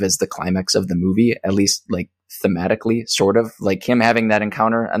kind of as the climax of the movie, at least like thematically, sort of like him having that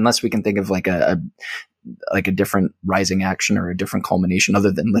encounter, unless we can think of like a different rising action or a different culmination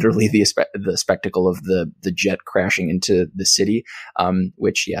other than literally the spectacle of the jet crashing into the city,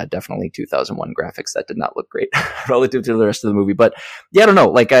 which, yeah, definitely 2001 graphics that did not look great relative to the rest of the movie. But yeah, I don't know.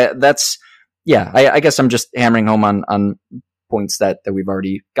 Like I guess I'm just hammering home on points that we've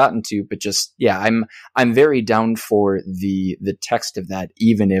already gotten to, but just, yeah, I'm very down for the text of that,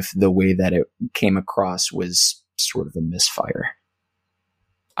 even if the way that it came across was sort of a misfire.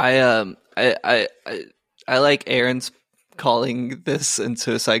 I like Aaron's calling this and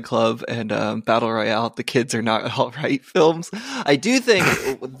Suicide Club and Battle Royale the kids are not all right films. I do think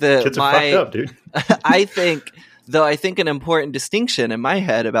that kids are fucked up, dude. I think an important distinction in my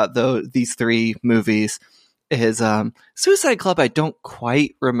head about these three movies is Suicide Club I don't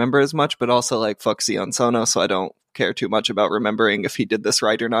quite remember as much, but also like fuck Sion Sono, so I don't care too much about remembering if he did this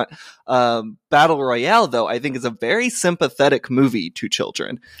right or not. Battle Royale, though, I think is a very sympathetic movie to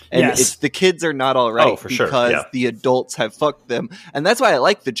children. And it's the kids are not all right because the adults have fucked them. And that's why I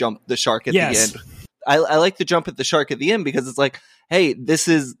like the shark at the end. I like the jump at the shark at the end because it's like, hey, this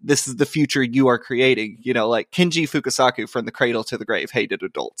is the future you are creating. Like Kenji Fukasaku from the cradle to the grave hated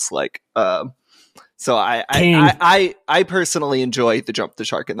adults. Like, so I personally enjoy the jump the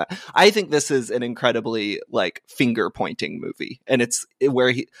shark in that. I think this is an incredibly like finger pointing movie, and it's where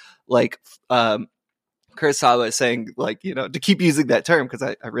he like Kurosawa is saying like, to keep using that term because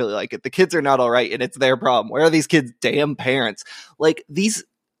I really like it. The kids are not all right, and it's their problem. Where are these kids' damn parents? Like these.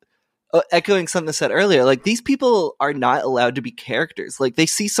 Echoing something said earlier, like these people are not allowed to be characters. Like they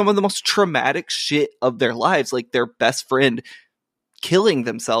see some of the most traumatic shit of their lives, like their best friend killing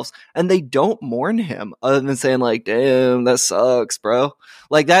themselves, and they don't mourn him other than saying like, damn, that sucks, bro.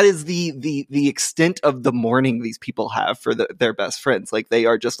 Like, that is the extent of the mourning these people have for their best friends. Like, they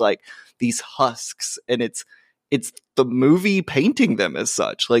are just like these husks, and it's the movie painting them as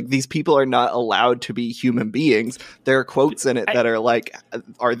such. Like, these people are not allowed to be human beings. There are quotes in it that are like,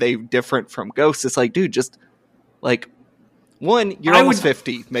 are they different from ghosts? It's like, dude, just like, one, you're almost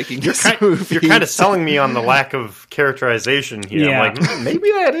 50 making this movie. You're kind of selling me on the lack of characterization here. Yeah. I'm like,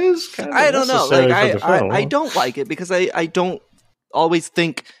 maybe that is kind of I don't know. Like, I don't like it because I don't always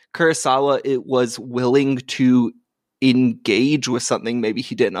think Kurosawa was willing to engage with something maybe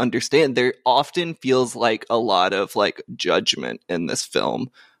he didn't understand. There often feels like a lot of like judgment in this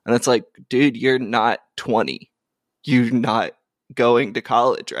film. And it's like, dude, you're not 20. You're not going to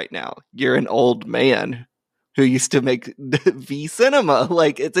college right now. You're an old man who used to make V cinema.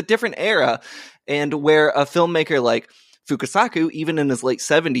 Like, it's a different era. And where a filmmaker like Fukasaku, even in his late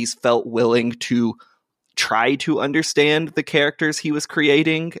 70s, felt willing to try to understand the characters he was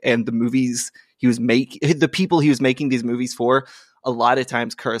creating and the movies he was the people he was making these movies for, a lot of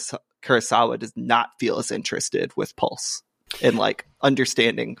times Kurosawa does not feel as interested with Pulse in like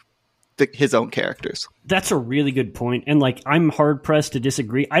understanding his own characters. That's a really good point. And like, I'm hard pressed to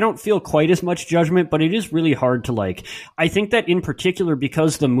disagree. I don't feel quite as much judgment, but it is really hard to like, I think that in particular,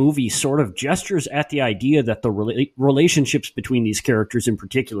 because the movie sort of gestures at the idea that the relationships between these characters in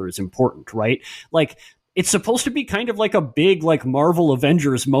particular is important, right? Like, it's supposed to be kind of like a big, like, Marvel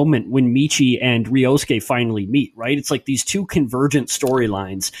Avengers moment when Michi and Ryosuke finally meet, right? It's like these two convergent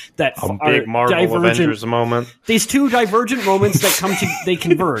storylines that are big Marvel divergent. Avengers moment. These two divergent moments that they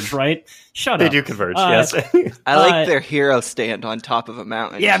converge, right? Shut up. They do converge, yes. I like their hero stand on top of a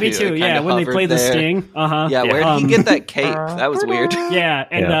mountain. Yeah, me too. Yeah, when they play the Sting. Yeah, where did he get that cape? That was weird. Yeah,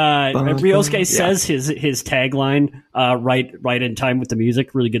 and Ryosuke says his tagline right in time with the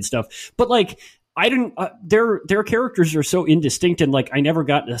music. Really good stuff. But like, I didn't. Their characters are so indistinct, and like I never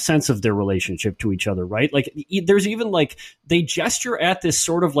got a sense of their relationship to each other. Right? Like there's even like they gesture at this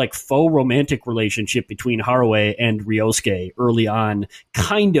sort of like faux romantic relationship between Haruo and Ryosuke early on,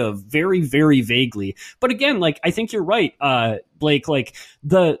 kind of very very vaguely. But again, like I think you're right, Blake. Like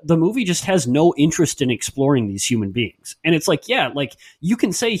the movie just has no interest in exploring these human beings, and it's like, yeah, like you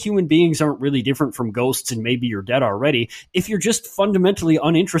can say human beings aren't really different from ghosts, and maybe you're dead already if you're just fundamentally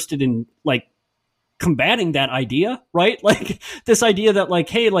uninterested in like combating that idea, right? Like this idea that like,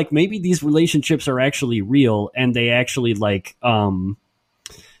 hey, like maybe these relationships are actually real and they actually like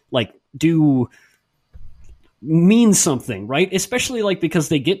do mean something, right? Especially like because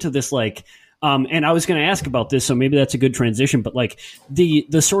they get to this like, and I was going to ask about this, so maybe that's a good transition, but like the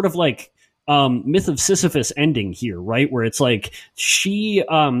sort of like, myth of Sisyphus ending here, right? Where it's like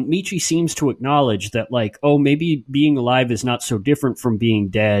Michi seems to acknowledge that like, oh, maybe being alive is not so different from being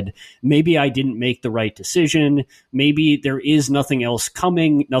dead. Maybe I didn't make the right decision. Maybe there is nothing else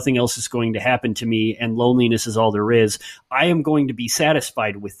coming. Nothing else is going to happen to me, and loneliness is all there is. I am going to be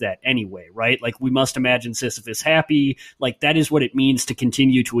satisfied with that anyway, right? Like we must imagine Sisyphus happy. Like that is what it means to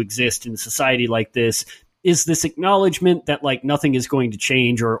continue to exist in a society like this. Is this acknowledgement that like nothing is going to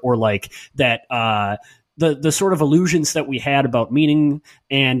change or like that the sort of illusions that we had about meaning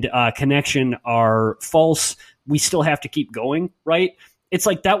and connection are false. We still have to keep going, right? It's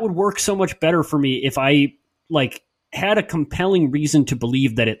like that would work so much better for me if I like had a compelling reason to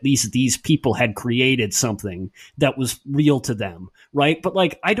believe that at least these people had created something that was real to them, right? But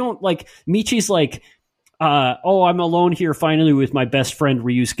like I don't like Michi's like, oh, I'm alone here finally with my best friend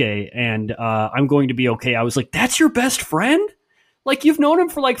Ryusuke, and I'm going to be okay. I was like, that's your best friend? Like, you've known him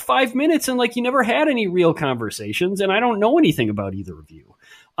for like 5 minutes, and like you never had any real conversations, and I don't know anything about either of you.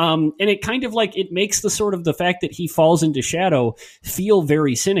 And it kind of like, it makes the sort of the fact that he falls into shadow feel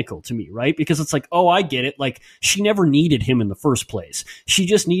very cynical to me, right? Because it's like, oh, I get it. Like, she never needed him in the first place. She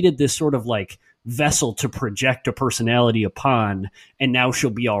just needed this sort of like vessel to project a personality upon, and now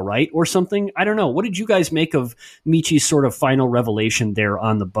she'll be all right or something. I don't know. What did you guys make of Michi's sort of final revelation there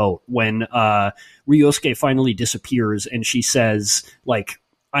on the boat when Ryosuke finally disappears and she says, like,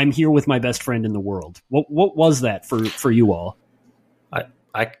 I'm here with my best friend in the world? What was that for you all?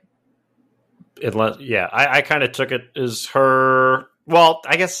 I kind of took it as her. Well,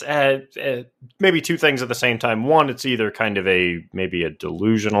 I guess maybe two things at the same time. One, it's either kind of maybe a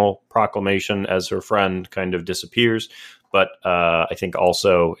delusional proclamation as her friend kind of disappears. But I think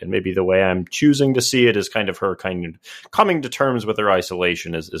also, and maybe the way I'm choosing to see it is kind of her kind of coming to terms with her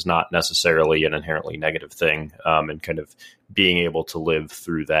isolation is not necessarily an inherently negative thing, and kind of being able to live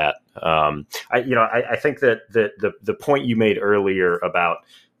through that. I think that the point you made earlier about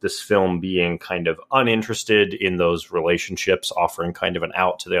this film being kind of uninterested in those relationships, offering kind of an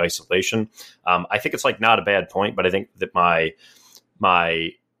out to the isolation. I think it's like not a bad point, but I think that my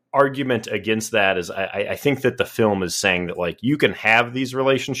argument against that is I think that the film is saying that like you can have these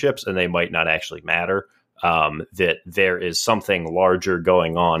relationships and they might not actually matter. That there is something larger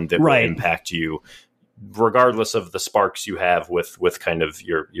going on that will impact you, regardless of the sparks you have with kind of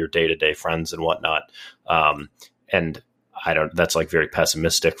your day-to-day friends and whatnot. And that's like very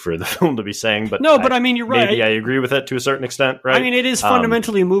pessimistic for the film to be saying, but I mean, you're right. Maybe I agree with it to a certain extent, right? I mean, it is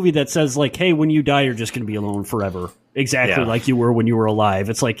fundamentally a movie that says like, hey, when you die, you're just going to be alone forever. Exactly like you were when you were alive.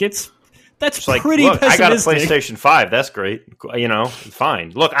 It's like, that's pretty look, pessimistic. I got a PlayStation 5. That's great.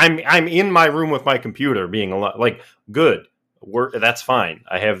 Fine. Look, I'm in my room with my computer being alive. Like, good. That's fine.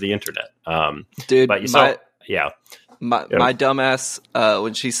 I have the internet. Dude, but my dumbass,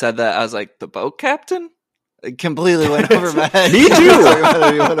 when she said that, I was like, the boat captain? It completely went over my head. Me too.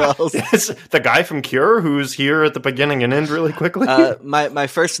 Anyone else? Yes, the guy from Cure who's here at the beginning and end really quickly. My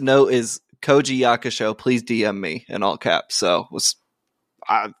first note is Koji Yakusho, please DM me in all caps. So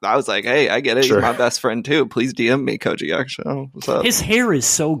I was like, hey, I get it. Sure. He's my best friend too. Please DM me, Koji Yakusho. What's up? His hair is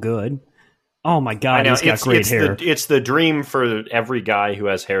so good. Oh my God, he's got great hair. It's the dream for every guy who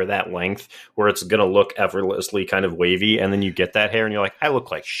has hair that length, where it's going to look effortlessly kind of wavy, and then you get that hair, and you're like, I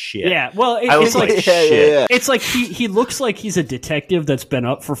look like shit. Yeah, well, it's like shit. Yeah. It's like he looks like he's a detective that's been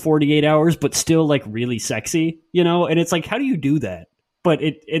up for 48 hours, but still like really sexy, And it's like, how do you do that? But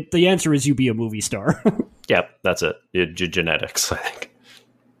the answer is you be a movie star. Yep, that's it. Genetics, I think.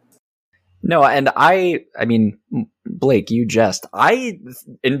 No, and I mean, Blake, I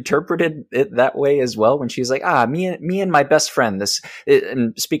interpreted it that way as well when she's like, me and my best friend.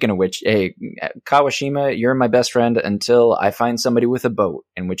 And speaking of which, hey, Kawashima, you're my best friend until I find somebody with a boat,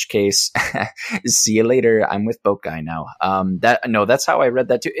 in which case, see you later. I'm with boat guy now. That's how I read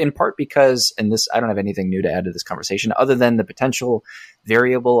that too, in part because, and this, I don't have anything new to add to this conversation other than the potential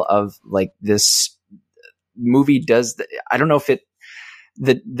variable of like this movie does, I don't know if it,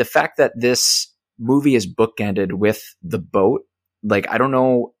 the fact that this movie is bookended with the boat, like, I don't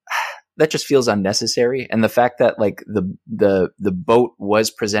know, that just feels unnecessary. And the fact that like the boat was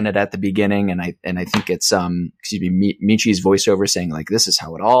presented at the beginning, and I think it's Michi's voiceover saying like, this is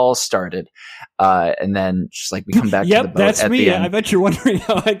how it all started. And then just like we come back to the boat. That's at me. The end. I bet you're wondering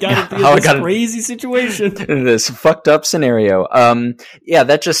how I got into this crazy situation. This fucked up scenario.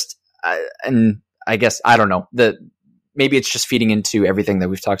 That just and I guess I don't know, maybe it's just feeding into everything that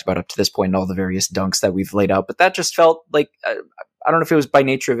we've talked about up to this point and all the various dunks that we've laid out. But that just felt like, I don't know if it was by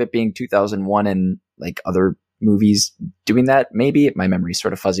nature of it being 2001 and like other movies doing that. Maybe my memory's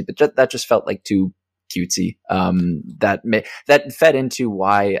sort of fuzzy, but that just felt like too cutesy. That fed into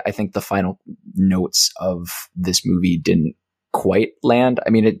why I think the final notes of this movie didn't quite land. I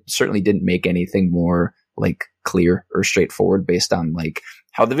mean, it certainly didn't make anything more like clear or straightforward based on like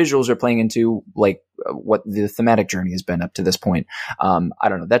how the visuals are playing into like what the thematic journey has been up to this point. I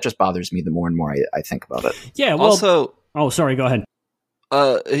don't know. That just bothers me the more and more I think about it. Yeah. Well, also, sorry, go ahead.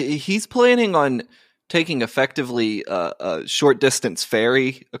 He's planning on taking effectively a short distance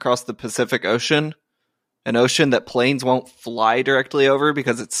ferry across the Pacific Ocean, an ocean that planes won't fly directly over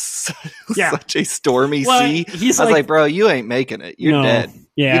because it's such a stormy sea. I was like, bro, you ain't making it. You're dead.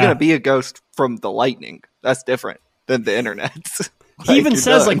 Yeah. You're going to be a ghost from the lightning. That's different than the internet. He even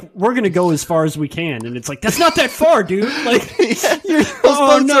says, done. Like, we're going to go as far as we can. And it's like, that's not that far, dude. Like,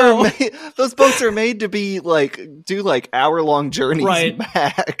 those boats are made to be, like, do, like, hour-long journeys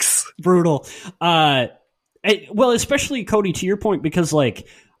max. Brutal. Well, especially, Cody, to your point, because, like,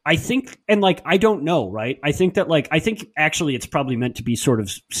 I think, and, like, I don't know, right? I think that, like, actually it's probably meant to be sort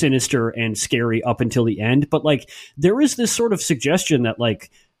of sinister and scary up until the end. But, like, there is this sort of suggestion that,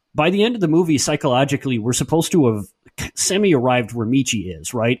 like, by the end of the movie, psychologically, we're supposed to have semi-arrived where Michi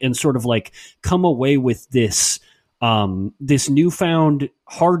is, right? And sort of like come away with this newfound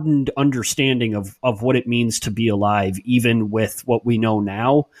hardened understanding of what it means to be alive, even with what we know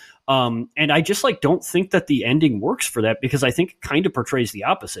now. And I just like don't think that the ending works for that, because I think it kind of portrays the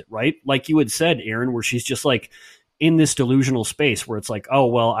opposite, right? Like you had said, Aaron, where she's just like in this delusional space where it's like, oh,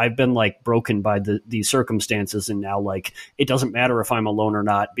 well, I've been like broken by these circumstances, and now like it doesn't matter if I'm alone or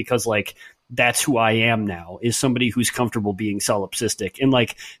not, because like that's who I am now, is somebody who's comfortable being solipsistic. And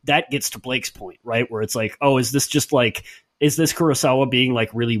like that gets to Blake's point, right? Where it's like, oh, is this Kurosawa being like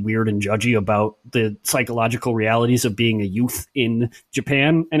really weird and judgy about the psychological realities of being a youth in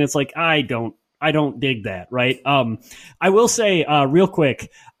Japan? And it's like, I don't dig that, right? I will say real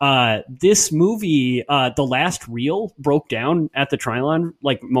quick, this movie, the last reel broke down at the Trilon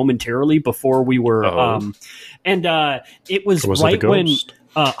like momentarily before we were, and it was right when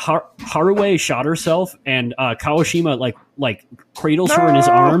Haruo shot herself, and Kawashima like cradles her in his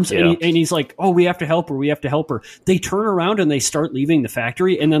arms, and he's like, "Oh, we have to help her. They turn around and they start leaving the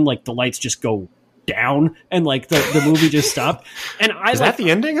factory, and then like the lights just go down, and like the movie just stopped. And is that the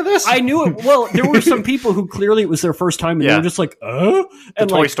ending of this? I knew it. Well, there were some people who clearly it was their first time, and they were just like, and the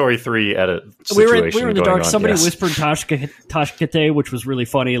Toy Story 3 edit situation. We were in the dark. Somebody whispered Tashkete, which was really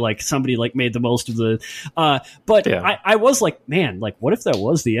funny. Like somebody like made the most of the. I was like, man, like what if that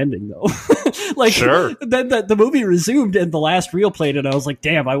was the ending though? Like, sure. Then the movie resumed and the last reel played, and I was like,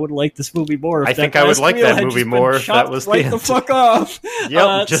 damn, I would like this movie more. I think I would like that movie more if that was right the fuck off.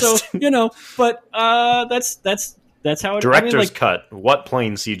 Yep. So but that's how it. Director's cut. What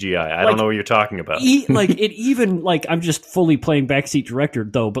plane CGI? I don't know what you're talking about. I'm just fully playing backseat director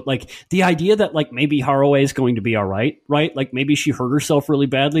though. But like the idea that like maybe Haruo is going to be all right? Like maybe she hurt herself really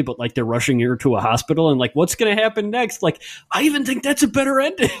badly, but like they're rushing her to a hospital, and like what's going to happen next? Like I even think that's a better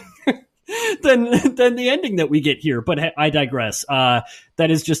ending. than the ending that we get here. But I digress. That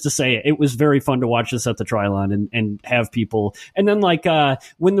is just to say it was very fun to watch this at the Trilon and have people. And then like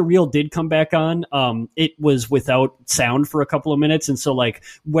when the reel did come back on, it was without sound for a couple of minutes. And so like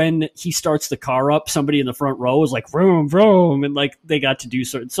when he starts the car up, somebody in the front row was like vroom vroom, and like they got to do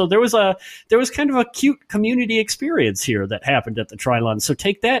so there was kind of a cute community experience here that happened at the Trilon. So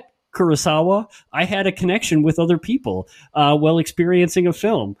take that, Kurosawa. I had a connection with other people while experiencing a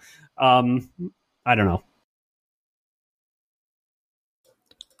film. I don't know.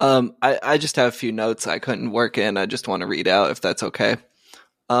 I just have a few notes I couldn't work in. I just want to read out if that's okay.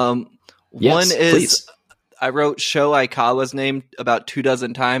 Yes, one is please. I wrote Sho Aikawa's name about 24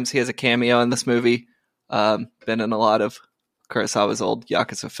 times. He has a cameo in this movie. Been in a lot of Kurosawa's old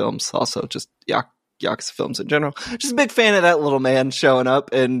Yakuza films. Also just Yakuza films in general. Just a big fan of that little man showing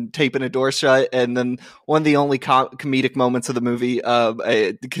up and taping a door shut. And then one of the only comedic moments of the movie,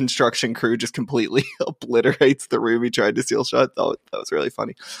 the construction crew just completely obliterates the room he tried to seal shut. That was really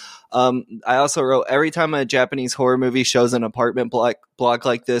funny. I also wrote, every time a Japanese horror movie shows an apartment block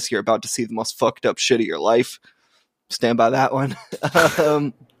like this, you're about to see the most fucked up shit of your life. Stand by that one.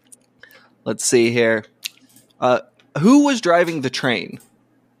 Let's see here. Who was driving the train?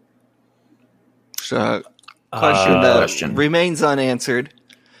 Question that remains unanswered.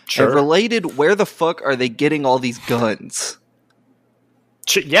 Sure. And related, where the fuck are they getting all these guns?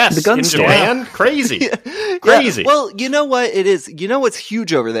 Yes, the gun in store. Japan? Crazy. Crazy. Yeah. Well, you know what it is? You know what's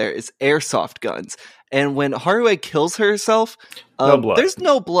huge over there is airsoft guns. And when Haruo kills herself, there's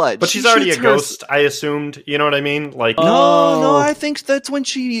no blood. But she's already a ghost, I assumed. You know what I mean? Like, No, I think that's when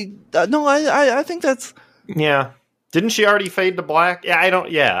she... I think that's... Yeah. Didn't she already fade to black?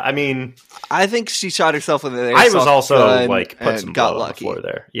 Yeah, I mean... I think she shot herself with an airsoft gun. I was also, like, put some got blood lucky. on the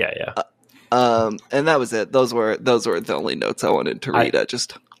floor there. Yeah. And that was it. Those were the only notes I wanted to read. I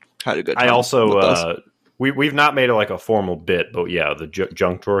just had a good time. I also... We've not made it like a formal bit, but yeah, the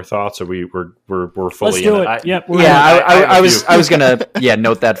junk drawer thoughts. Are we're fully Let's do in it. it. I was gonna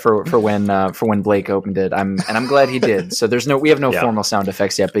note that for when Blake opened it. I'm glad he did. So we have no formal sound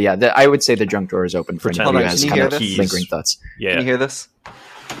effects yet, but yeah, I would say the junk drawer is open for anyone who has kind of lingering thoughts. Yeah, can you hear this?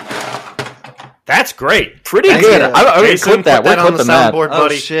 That's great. Pretty good. I would clip that. We're clipping that. Buddy. Oh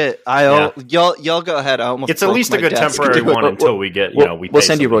shit! Y'all go ahead. It's at least a good temporary one until we get. We'll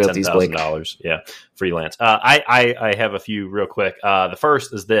send you royalties, Blake. $10,000. Yeah, freelance. I have a few real quick. The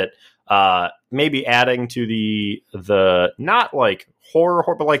first is that maybe adding to the not like horror,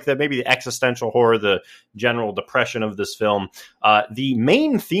 but like maybe the existential horror, the general depression of this film. The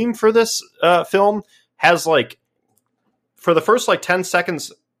main theme for this film has like for the first like 10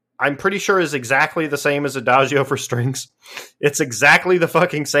 seconds. I'm pretty sure is exactly the same as Adagio for Strings. It's exactly the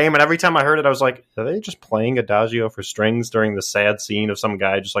fucking same. And every time I heard it, I was like, are they just playing Adagio for Strings during the sad scene of some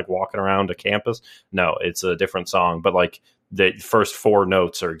guy just like walking around a campus? No, it's a different song. But like the first 4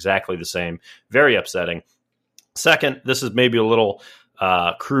 notes are exactly the same. Very upsetting. Second, this is maybe a little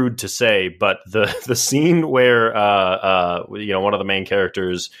crude to say, but the scene where one of the main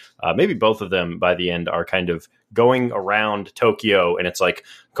characters, maybe both of them by the end, are kind of going around Tokyo, and it's like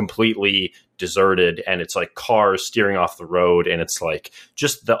completely deserted, and it's like cars steering off the road, and it's like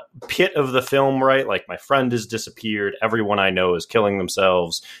just the pit of the film, right? Like my friend has disappeared, everyone I know is killing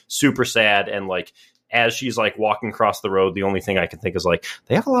themselves, super sad. And like as she's like walking across the road, the only thing I can think is like,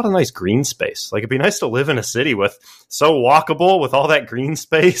 they have a lot of nice green space. Like it'd be nice to live in a city with so walkable with all that green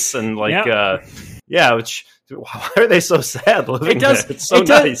space and like, Yeah, which why are they so sad living there? It's so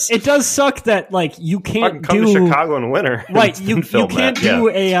nice. It does suck that like you can't come to Chicago in winter. Right, you can't do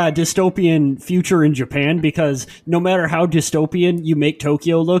a dystopian future in Japan because no matter how dystopian you make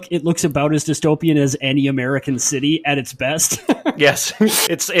Tokyo look, it looks about as dystopian as any American city at its best. Yes,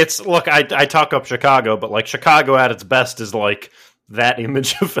 it's look. I talk up Chicago, but like Chicago at its best is like that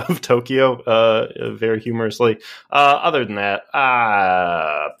image of Tokyo, very humorously. Other than that,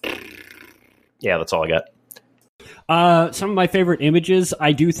 yeah, that's all I got. Some of my favorite images,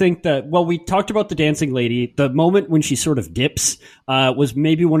 I do think that, well, we talked about the dancing lady. The moment when she sort of dips was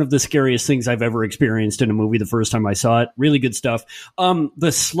maybe one of the scariest things I've ever experienced in a movie the first time I saw it. Really good stuff.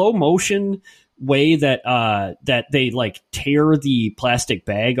 The slow motion way that that they like tear the plastic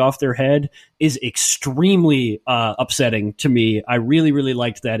bag off their head is extremely upsetting to me. I really, really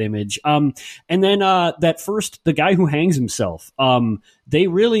liked that image. And then the guy who hangs himself, they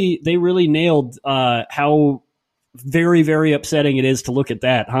really nailed how very, very upsetting it is to look at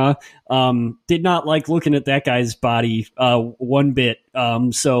that, huh? Did not like looking at that guy's body one bit.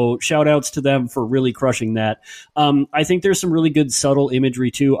 So shout outs to them for really crushing that. I think there's some really good subtle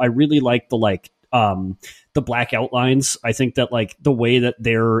imagery too. I really like the black outlines. I think that like the way that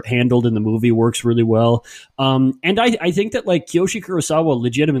they're handled in the movie works really well. And I think that like Kiyoshi Kurosawa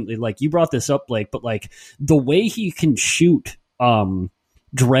legitimately, like you brought this up, Blake, but like the way he can shoot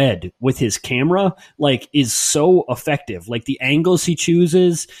Dread with his camera like is so effective. Like the angles he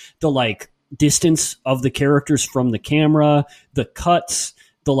chooses, the like distance of the characters from the camera, the cuts,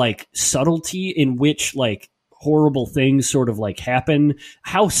 the like subtlety in which like horrible things sort of like happen,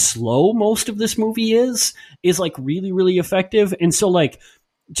 how slow most of this movie is like really, really effective. And so like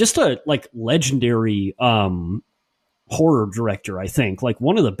just a like legendary horror director, I think, like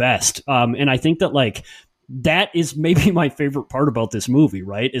one of the best. And I think that like that is maybe my favorite part about this movie,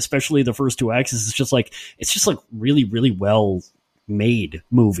 right? Especially the first two acts. It's just like really, really well made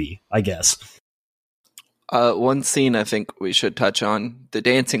movie, I guess. One scene I think we should touch on, the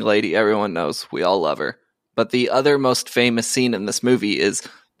dancing lady, everyone knows, we all love her. But the other most famous scene in this movie is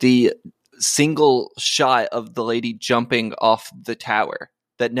the single shot of the lady jumping off the tower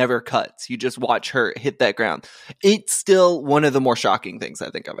that never cuts. You just watch her hit that ground. It's still one of the more shocking things I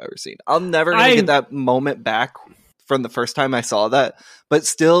think I've ever seen. I'm never going to get that moment back from the first time I saw that. But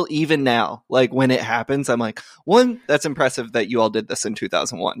still, even now, like when it happens, I'm like, one, that's impressive that you all did this in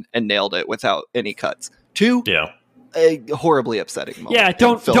 2001 and nailed it without any cuts. Two, a horribly upsetting moment. Yeah,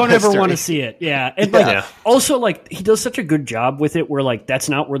 don't ever want to see it. Yeah. And like, also like he does such a good job with it where like that's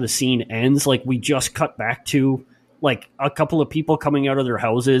not where the scene ends. Like we just cut back to like a couple of people coming out of their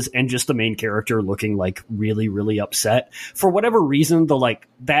houses and just the main character looking like really, really upset. For whatever reason, the like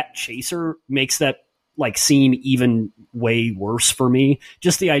that chaser makes that like scene even way worse for me.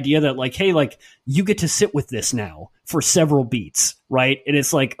 Just the idea that like, hey, like you get to sit with this now for several beats, right? And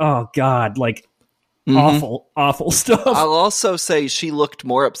it's like, oh God, like awful stuff. I'll also say she looked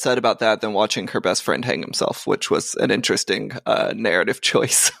more upset about that than watching her best friend hang himself, which was an interesting narrative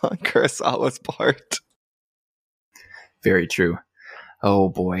choice on Kurosawa's part. Very true. Oh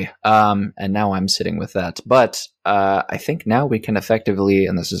boy. And now I'm sitting with that. But I think now we can effectively,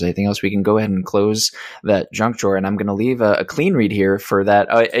 unless there's anything else, we can go ahead and close that junk drawer. And I'm going to leave a clean read here for that.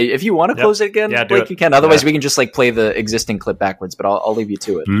 If you want to close it again, Blake, you can. Otherwise, we can just like play the existing clip backwards. But I'll leave you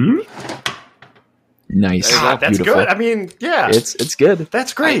to it. Mm-hmm. Nice. That's beautiful. Good. I mean, yeah, it's good.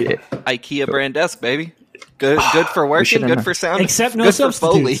 That's great. IKEA brand desk, baby. Good for working, good for sound. Except no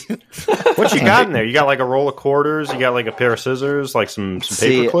substitutes. What you got in there? You got like a roll of quarters, you got like a pair of scissors, like some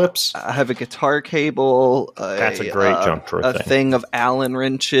paper clips. I have a guitar cable. That's a great junk drawer thing. A thing of Allen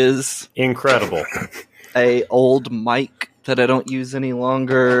wrenches. Incredible. A old mic that I don't use any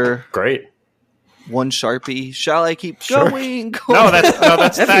longer. Great. One Sharpie. Shall I keep going? No, that's I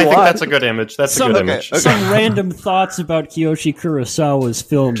think that's a good image. That's a good image. Okay. Some random thoughts about Kiyoshi Kurosawa's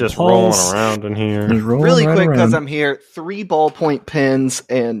film just Pulse. rolling around in here. Really quick, because I'm here. 3 ballpoint pens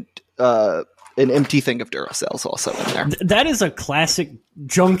and an empty thing of Duracells also in there. That is a classic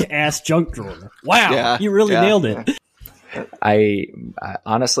junk drawer. Wow, you really nailed it. I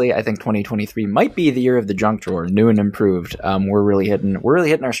honestly, I think 2023 might be the year of the junk drawer, new and improved. We're really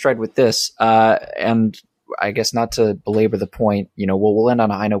hitting our stride with this. And I guess not to belabor the point, we'll end on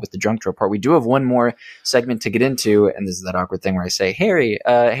a high note with the junk drawer part. We do have one more segment to get into, and this is that awkward thing where I say, Harry,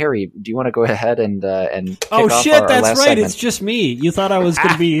 do you want to go ahead and kick off shit, our that's last right. segment? It's just me. You thought I was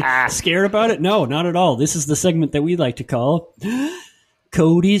going to be scared about it? No, not at all. This is the segment that we like to call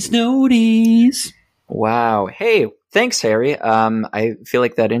Cody's Noties. Wow. Hey, thanks, Harry. I feel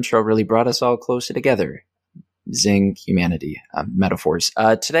like that intro really brought us all closer together. zing, humanity, metaphors.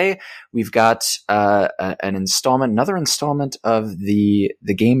 Today we've got another installment of the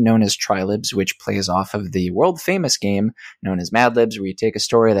game known as Trilibs, which plays off of the world famous game known as Mad Libs, where you take a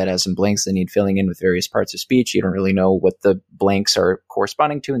story that has some blanks that need filling in with various parts of speech. You don't really know what the blanks are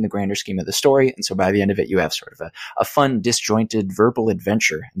corresponding to in the grander scheme of the story, and so by the end of it, you have sort of a fun, disjointed verbal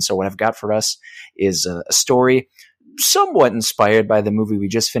adventure. And so what I've got for us is a story somewhat inspired by the movie we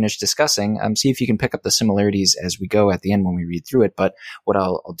just finished discussing. See if you can pick up the similarities as we go at the end when we read through it. But what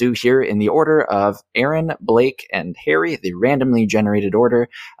I'll do here in the order of Aaron, Blake, and Harry, the randomly generated order,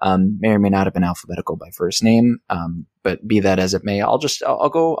 may or may not have been alphabetical by first name. But be that as it may,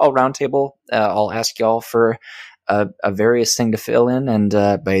 I'll round table. I'll ask y'all for a various thing to fill in. And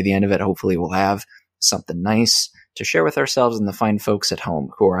by the end of it, hopefully we'll have something nice to share with ourselves and the fine folks at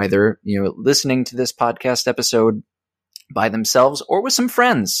home who are either, listening to this podcast episode by themselves or with some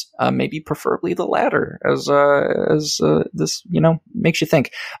friends, maybe preferably the latter, as this, makes you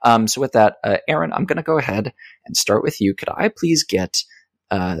think. So with that, Aaron, I'm going to go ahead and start with you. Could I please get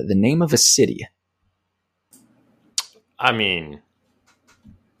the name of a city? I mean,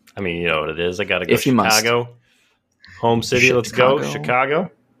 you know what it is. I got to go Chicago. Home city, Chicago. Let's go.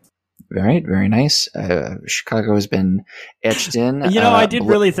 Chicago. Very, very nice. Chicago has been etched in. I did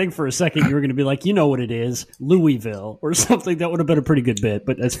really think for a second you were going to be like, you know what it is, Louisville or something. That would have been a pretty good bit,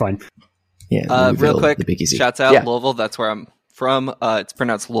 but that's fine. Yeah. Real quick, shouts out Louisville. That's where I'm from. It's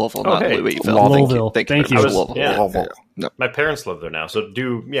pronounced Louisville, not Louisville. Louisville. Thank you. Louisville. No. My parents live there now, so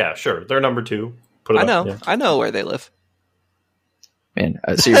sure. They're number 2. Put it I know. Up. Yeah. I know where they live. Man,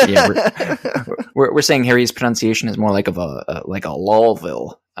 we're saying Harry's pronunciation is more like a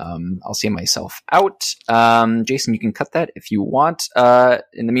Lulville. I'll see myself out. Jason, you can cut that if you want.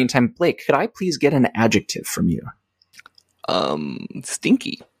 In the meantime, Blake, could I please get an adjective from you?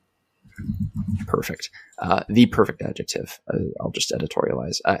 Stinky. Perfect. The perfect adjective. I'll just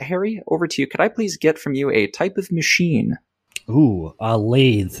editorialize. Harry, over to you. Could I please get from you a type of machine? Ooh, a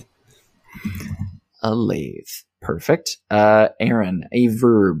lathe. A lathe. Perfect. Aaron, a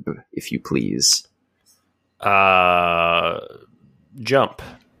verb, if you please. Jump.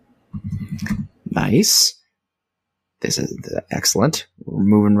 Nice. This is excellent. We're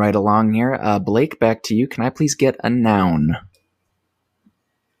moving right along here. Blake, back to you. Can I please get a noun?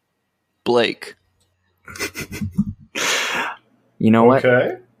 Blake. You know what?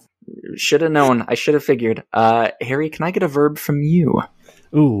 Okay. Should have known. I should have figured. Harry, can I get a verb from you?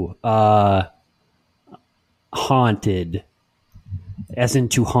 Ooh, haunted. As in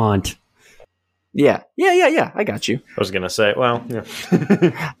to haunt. Yeah. I got you. I was gonna say, well, yeah.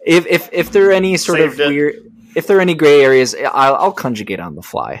 if there are any sort Saved of weird, if there are any gray areas, I'll conjugate on the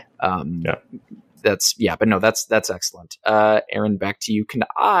fly. That's excellent. Aaron, back to you. Can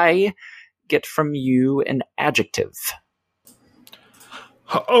I get from you an adjective?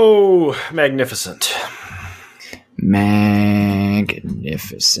 Oh, magnificent.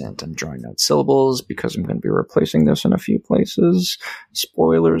 Magnificent. I'm drawing out syllables because I'm going to be replacing this in a few places.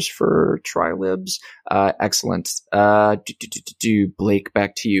 Spoilers for Trilibs. Excellent. Blake,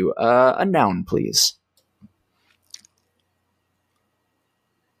 back to you. A noun, please.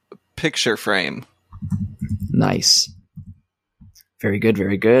 Picture frame. Nice. Very good,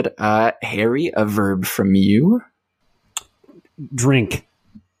 very good. Harry, a verb from you. Drink.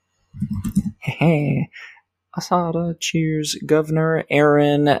 Hey. Asada, cheers, Governor.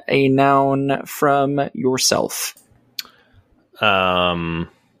 Aaron, a noun from yourself. Box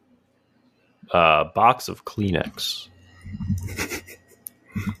of Kleenex.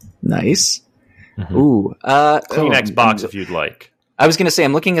 Nice. Mm-hmm. Ooh. Kleenex box if you'd like. I was going to say,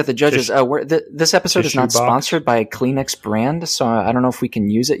 I'm looking at the judges. This episode is not sponsored by a Kleenex brand, so I don't know if we can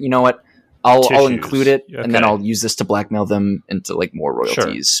use it. You know what? I'll include it, okay. And then I'll use this to blackmail them into more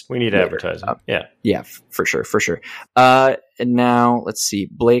royalties. Sure. We need advertising. Yeah, for sure. And now let's see,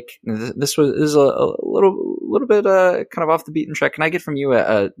 Blake. This is a little bit kind of off the beaten track. Can I get from you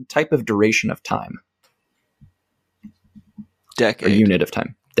a type of duration of time? Decade. Or unit of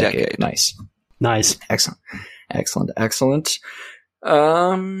time. Decade. Nice. Excellent.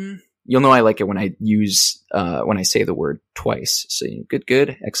 You'll know I like it when I use when I say the word twice. So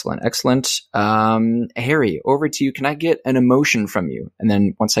good, excellent. Harry, over to you. Can I get an emotion from you? And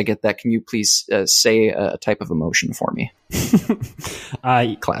then once I get that, can you please say a type of emotion for me?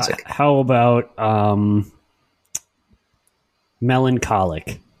 Classic. How about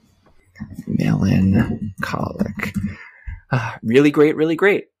melancholic? Melancholic. Really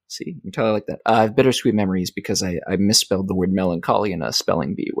great. See, you can tell I like that. I have bittersweet memories because I misspelled the word melancholy in a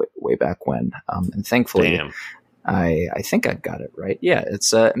spelling bee way back when. And thankfully, I think I got it right. Yeah,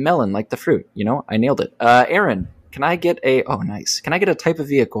 it's melon, like the fruit. I nailed it. Aaron, can I get a... Oh, nice. Can I get a type of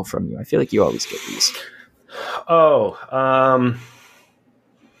vehicle from you? I feel like you always get these. Wow.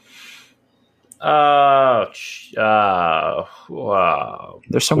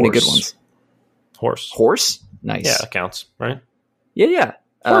 There's so many good ones. Horse? Nice. Yeah, that counts, right? Yeah.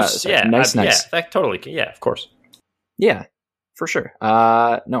 Horse, nice. Nice. Yeah, that totally, yeah, of course. Yeah, for sure.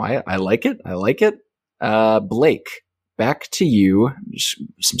 No, I like it. Blake, back to you. Just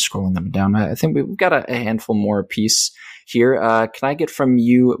some scrolling them down. I think we've got a handful more apiece here. Can I get from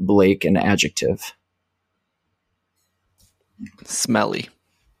you, Blake, an adjective? Smelly.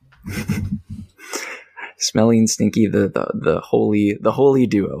 Smelly and stinky, the holy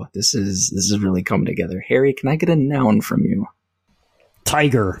duo. This is really coming together. Harry, can I get a noun from you?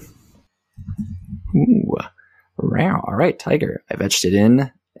 Tiger. Ooh, wow. All right, tiger. I've etched it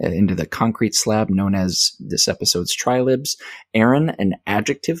into the concrete slab known as this episode's Trilibs. Aaron, an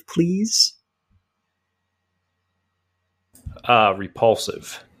adjective, please.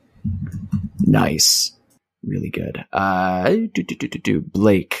 Repulsive. Nice. Really good.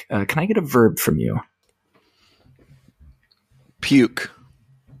 Blake, can I get a verb from you? Puke.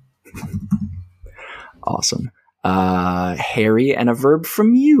 Awesome. Harry, and a verb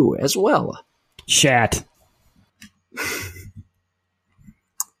from you as well. Shat.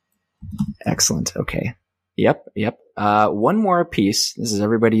 Excellent. Okay. Yep. One more piece. These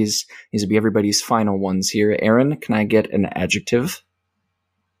will be everybody's final ones here. Aaron, can I get an adjective?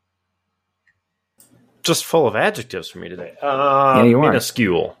 Just full of adjectives for me today. Yeah, you are.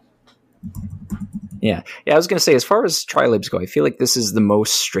 Minuscule. Yeah. I was going to say, as far as Trilibs go, I feel like this is the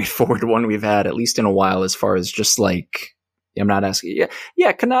most straightforward one we've had, at least in a while, as far as just like, I'm not asking.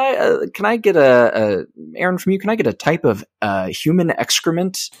 Yeah. Can I get Aaron, from you? Can I get a type of human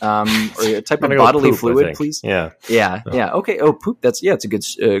excrement, or a type of bodily poop, fluid, please? Yeah. Okay. Oh, poop. It's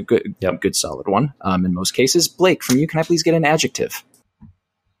a good solid one. In most cases. Blake, from you, can I please get an adjective?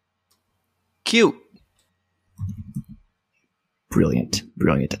 Cute. Brilliant.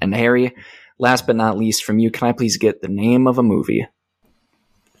 And Harry, last but not least, from you, can I please get the name of a movie?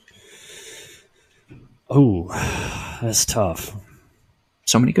 Oh, that's tough.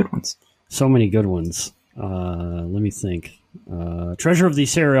 So many good ones. Let me think. Treasure of the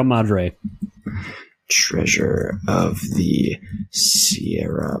Sierra Madre. Treasure of the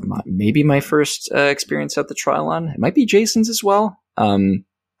Sierra Madre. Maybe my first experience at the Trilon. It might be Jason's as well.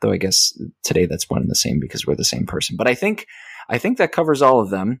 Though I guess today that's one and the same because we're the same person. But I think that covers all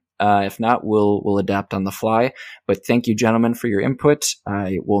of them. If not, we'll adapt on the fly. But thank you, gentlemen, for your input.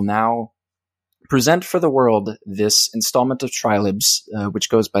 I will now present for the world this installment of Trilibs, which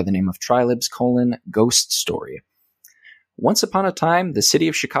goes by the name of Trilibs: Ghost Story. Once upon a time, the city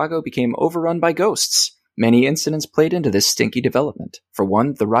of Chicago became overrun by ghosts. Many incidents played into this stinky development. For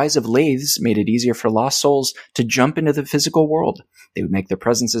one, the rise of lathes made it easier for lost souls to jump into the physical world. They would make their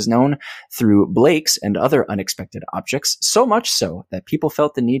presences known through Blakes and other unexpected objects, so much so that people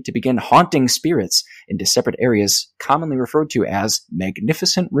felt the need to begin haunting spirits into separate areas commonly referred to as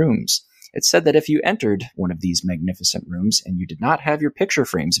magnificent rooms. It's said that if you entered one of these magnificent rooms and you did not have your picture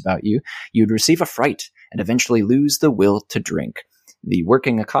frames about you, you'd receive a fright and eventually lose the will to drink. The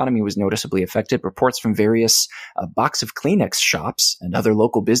working economy was noticeably affected. Reports from various box of Kleenex shops and other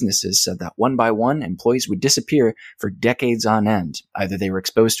local businesses said that one by one, employees would disappear for decades on end. Either they were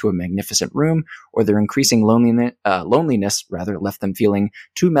exposed to a magnificent room or their increasing loneliness left them feeling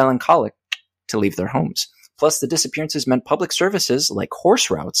too melancholic to leave their homes. Plus, the disappearances meant public services like horse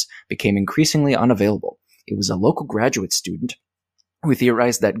routes became increasingly unavailable. It was a local graduate student who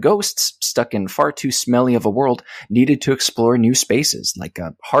theorized that ghosts, stuck in far too smelly of a world, needed to explore new spaces, like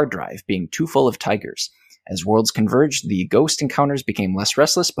a hard drive being too full of tigers. As worlds converged, the ghost encounters became less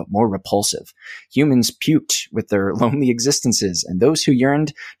restless but more repulsive. Humans puked with their lonely existences, and those who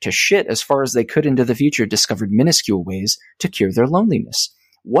yearned to shit as far as they could into the future discovered minuscule ways to cure their loneliness.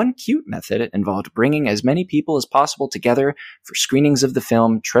 One cute method involved bringing as many people as possible together for screenings of the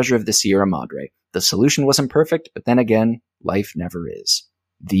film Treasure of the Sierra Madre. The solution wasn't perfect, but then again, life never is.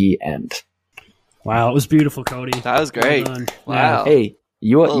 The end. Wow, it was beautiful, Cody. That was great. Well wow. Hey,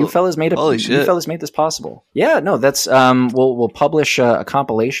 you fellas made it. You fellas made this possible. Yeah, no, that's we'll publish a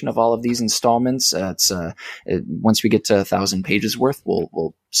compilation of all of these installments. Once we get to 1,000 pages worth,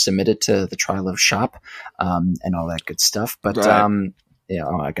 we'll submit it to the Trilove shop and all that good stuff. But right. Yeah,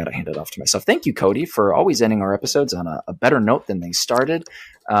 I got to hand it off to myself. Thank you, Cody, for always ending our episodes on a better note than they started.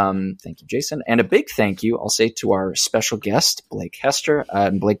 Thank you, Jason. And a big thank you, I'll say, to our special guest, Blake Hester.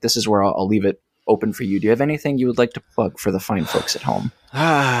 And Blake, this is where I'll leave it open for you. Do you have anything you would like to plug for the fine folks at home?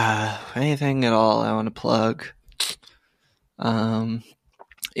 Anything at all I want to plug?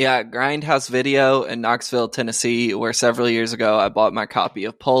 Yeah, Grindhouse Video in Knoxville, Tennessee, where several years ago I bought my copy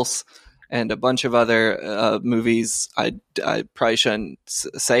of Pulse and a bunch of other movies I probably shouldn't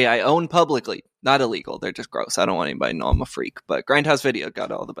say I own publicly. Not illegal. They're just gross. I don't want anybody to know I'm a freak. But Grindhouse Video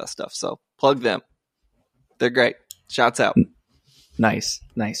got all the best stuff, so plug them. They're great. Shouts out. Nice.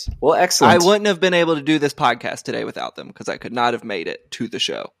 Well, excellent. I wouldn't have been able to do this podcast today without them because I could not have made it to the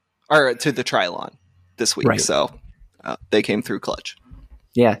show or to the Trilon this week. Right. So they came through clutch.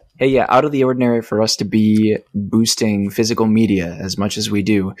 Yeah. Hey, yeah. Out of the ordinary for us to be boosting physical media as much as we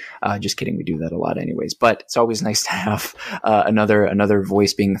do. Just kidding. We do that a lot anyways, but it's always nice to have another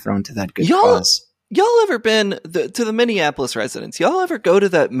voice being thrown to that good cause. Y'all ever been to the Minneapolis residents? Y'all ever go to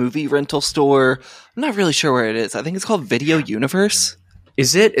that movie rental store? I'm not really sure where it is. I think it's called Video Universe.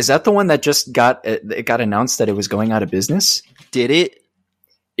 Is that the one that just got announced that it was going out of business? Did it?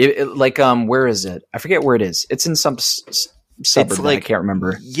 Where is it? I forget where it is. It's in some suburb. I can't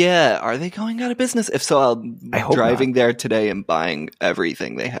remember. Yeah, are they going out of business? If so, I'll be driving there today and buying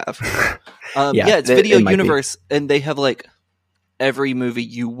everything they have. It's Video Universe, and they have like every movie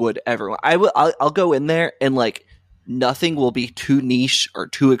you would ever want. I'll go in there and like nothing will be too niche or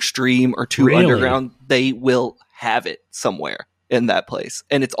too extreme or too underground. They will have it somewhere in that place,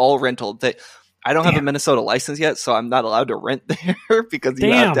 and it's all rental. I don't have a Minnesota license yet, so I'm not allowed to rent there because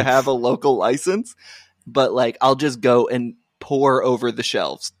you have to have a local license. But like, I'll just go and pour over the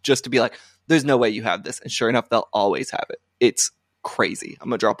shelves just to be like, there's no way you have this. And sure enough, they'll always have it. It's crazy. I'm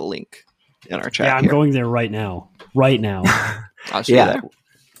going to drop a link in our chat. Yeah, I'm going there right now. I'll show you there.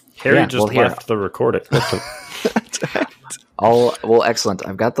 Harry just left the recording. Well, excellent.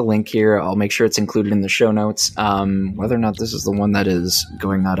 I've got the link here. I'll make sure it's included in the show notes. Whether or not this is the one that is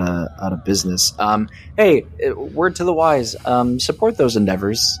going out of business. Hey, word to the wise. Support those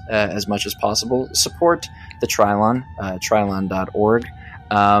endeavors as much as possible. Support the Trilon, trilon.org.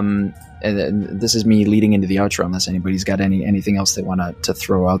 And this is me leading into the outro unless anybody's got anything else they want to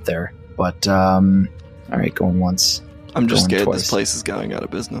throw out there. But, all right, going once. I'm just scared twice. This place is going out of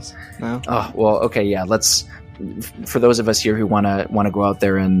business now. Oh, well, okay, yeah, let's... For those of us here who want to go out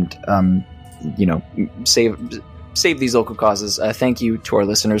there and save these local causes, thank you to our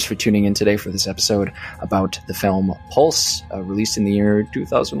listeners for tuning in today for this episode about the film Pulse, released in the year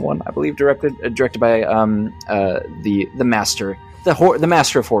 2001, I believe, directed by the master of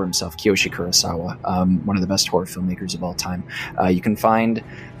horror himself, Kiyoshi Kurosawa, one of the best horror filmmakers of all time. You can find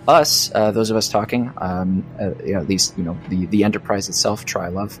us, those of us talking, at least, the enterprise itself,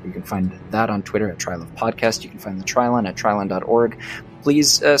 Trilove. You can find that on Twitter at Trilove Podcast. You can find the Trilon at trilon.org.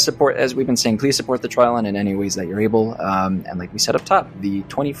 Please support, as we've been saying, please support the Trilon in any ways that you're able. And like we said up top, the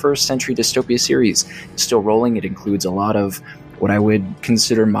 21st Century Dystopia series is still rolling. It includes a lot of what I would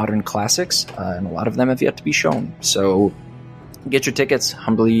consider modern classics, and a lot of them have yet to be shown. So get your tickets.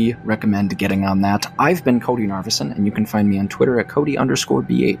 Humbly recommend getting on that. I've been Cody Narvison, and you can find me on Twitter at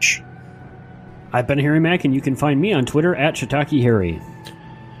Cody_BH. I've been Harry Mack, and you can find me on Twitter at Shiitake Harry.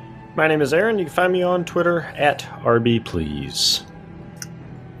 My name is Aaron. You can find me on Twitter at RBPlease.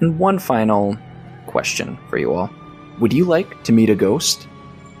 And one final question for you all. Would you like to meet a ghost?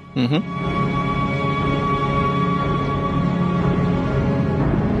 Mm-hmm.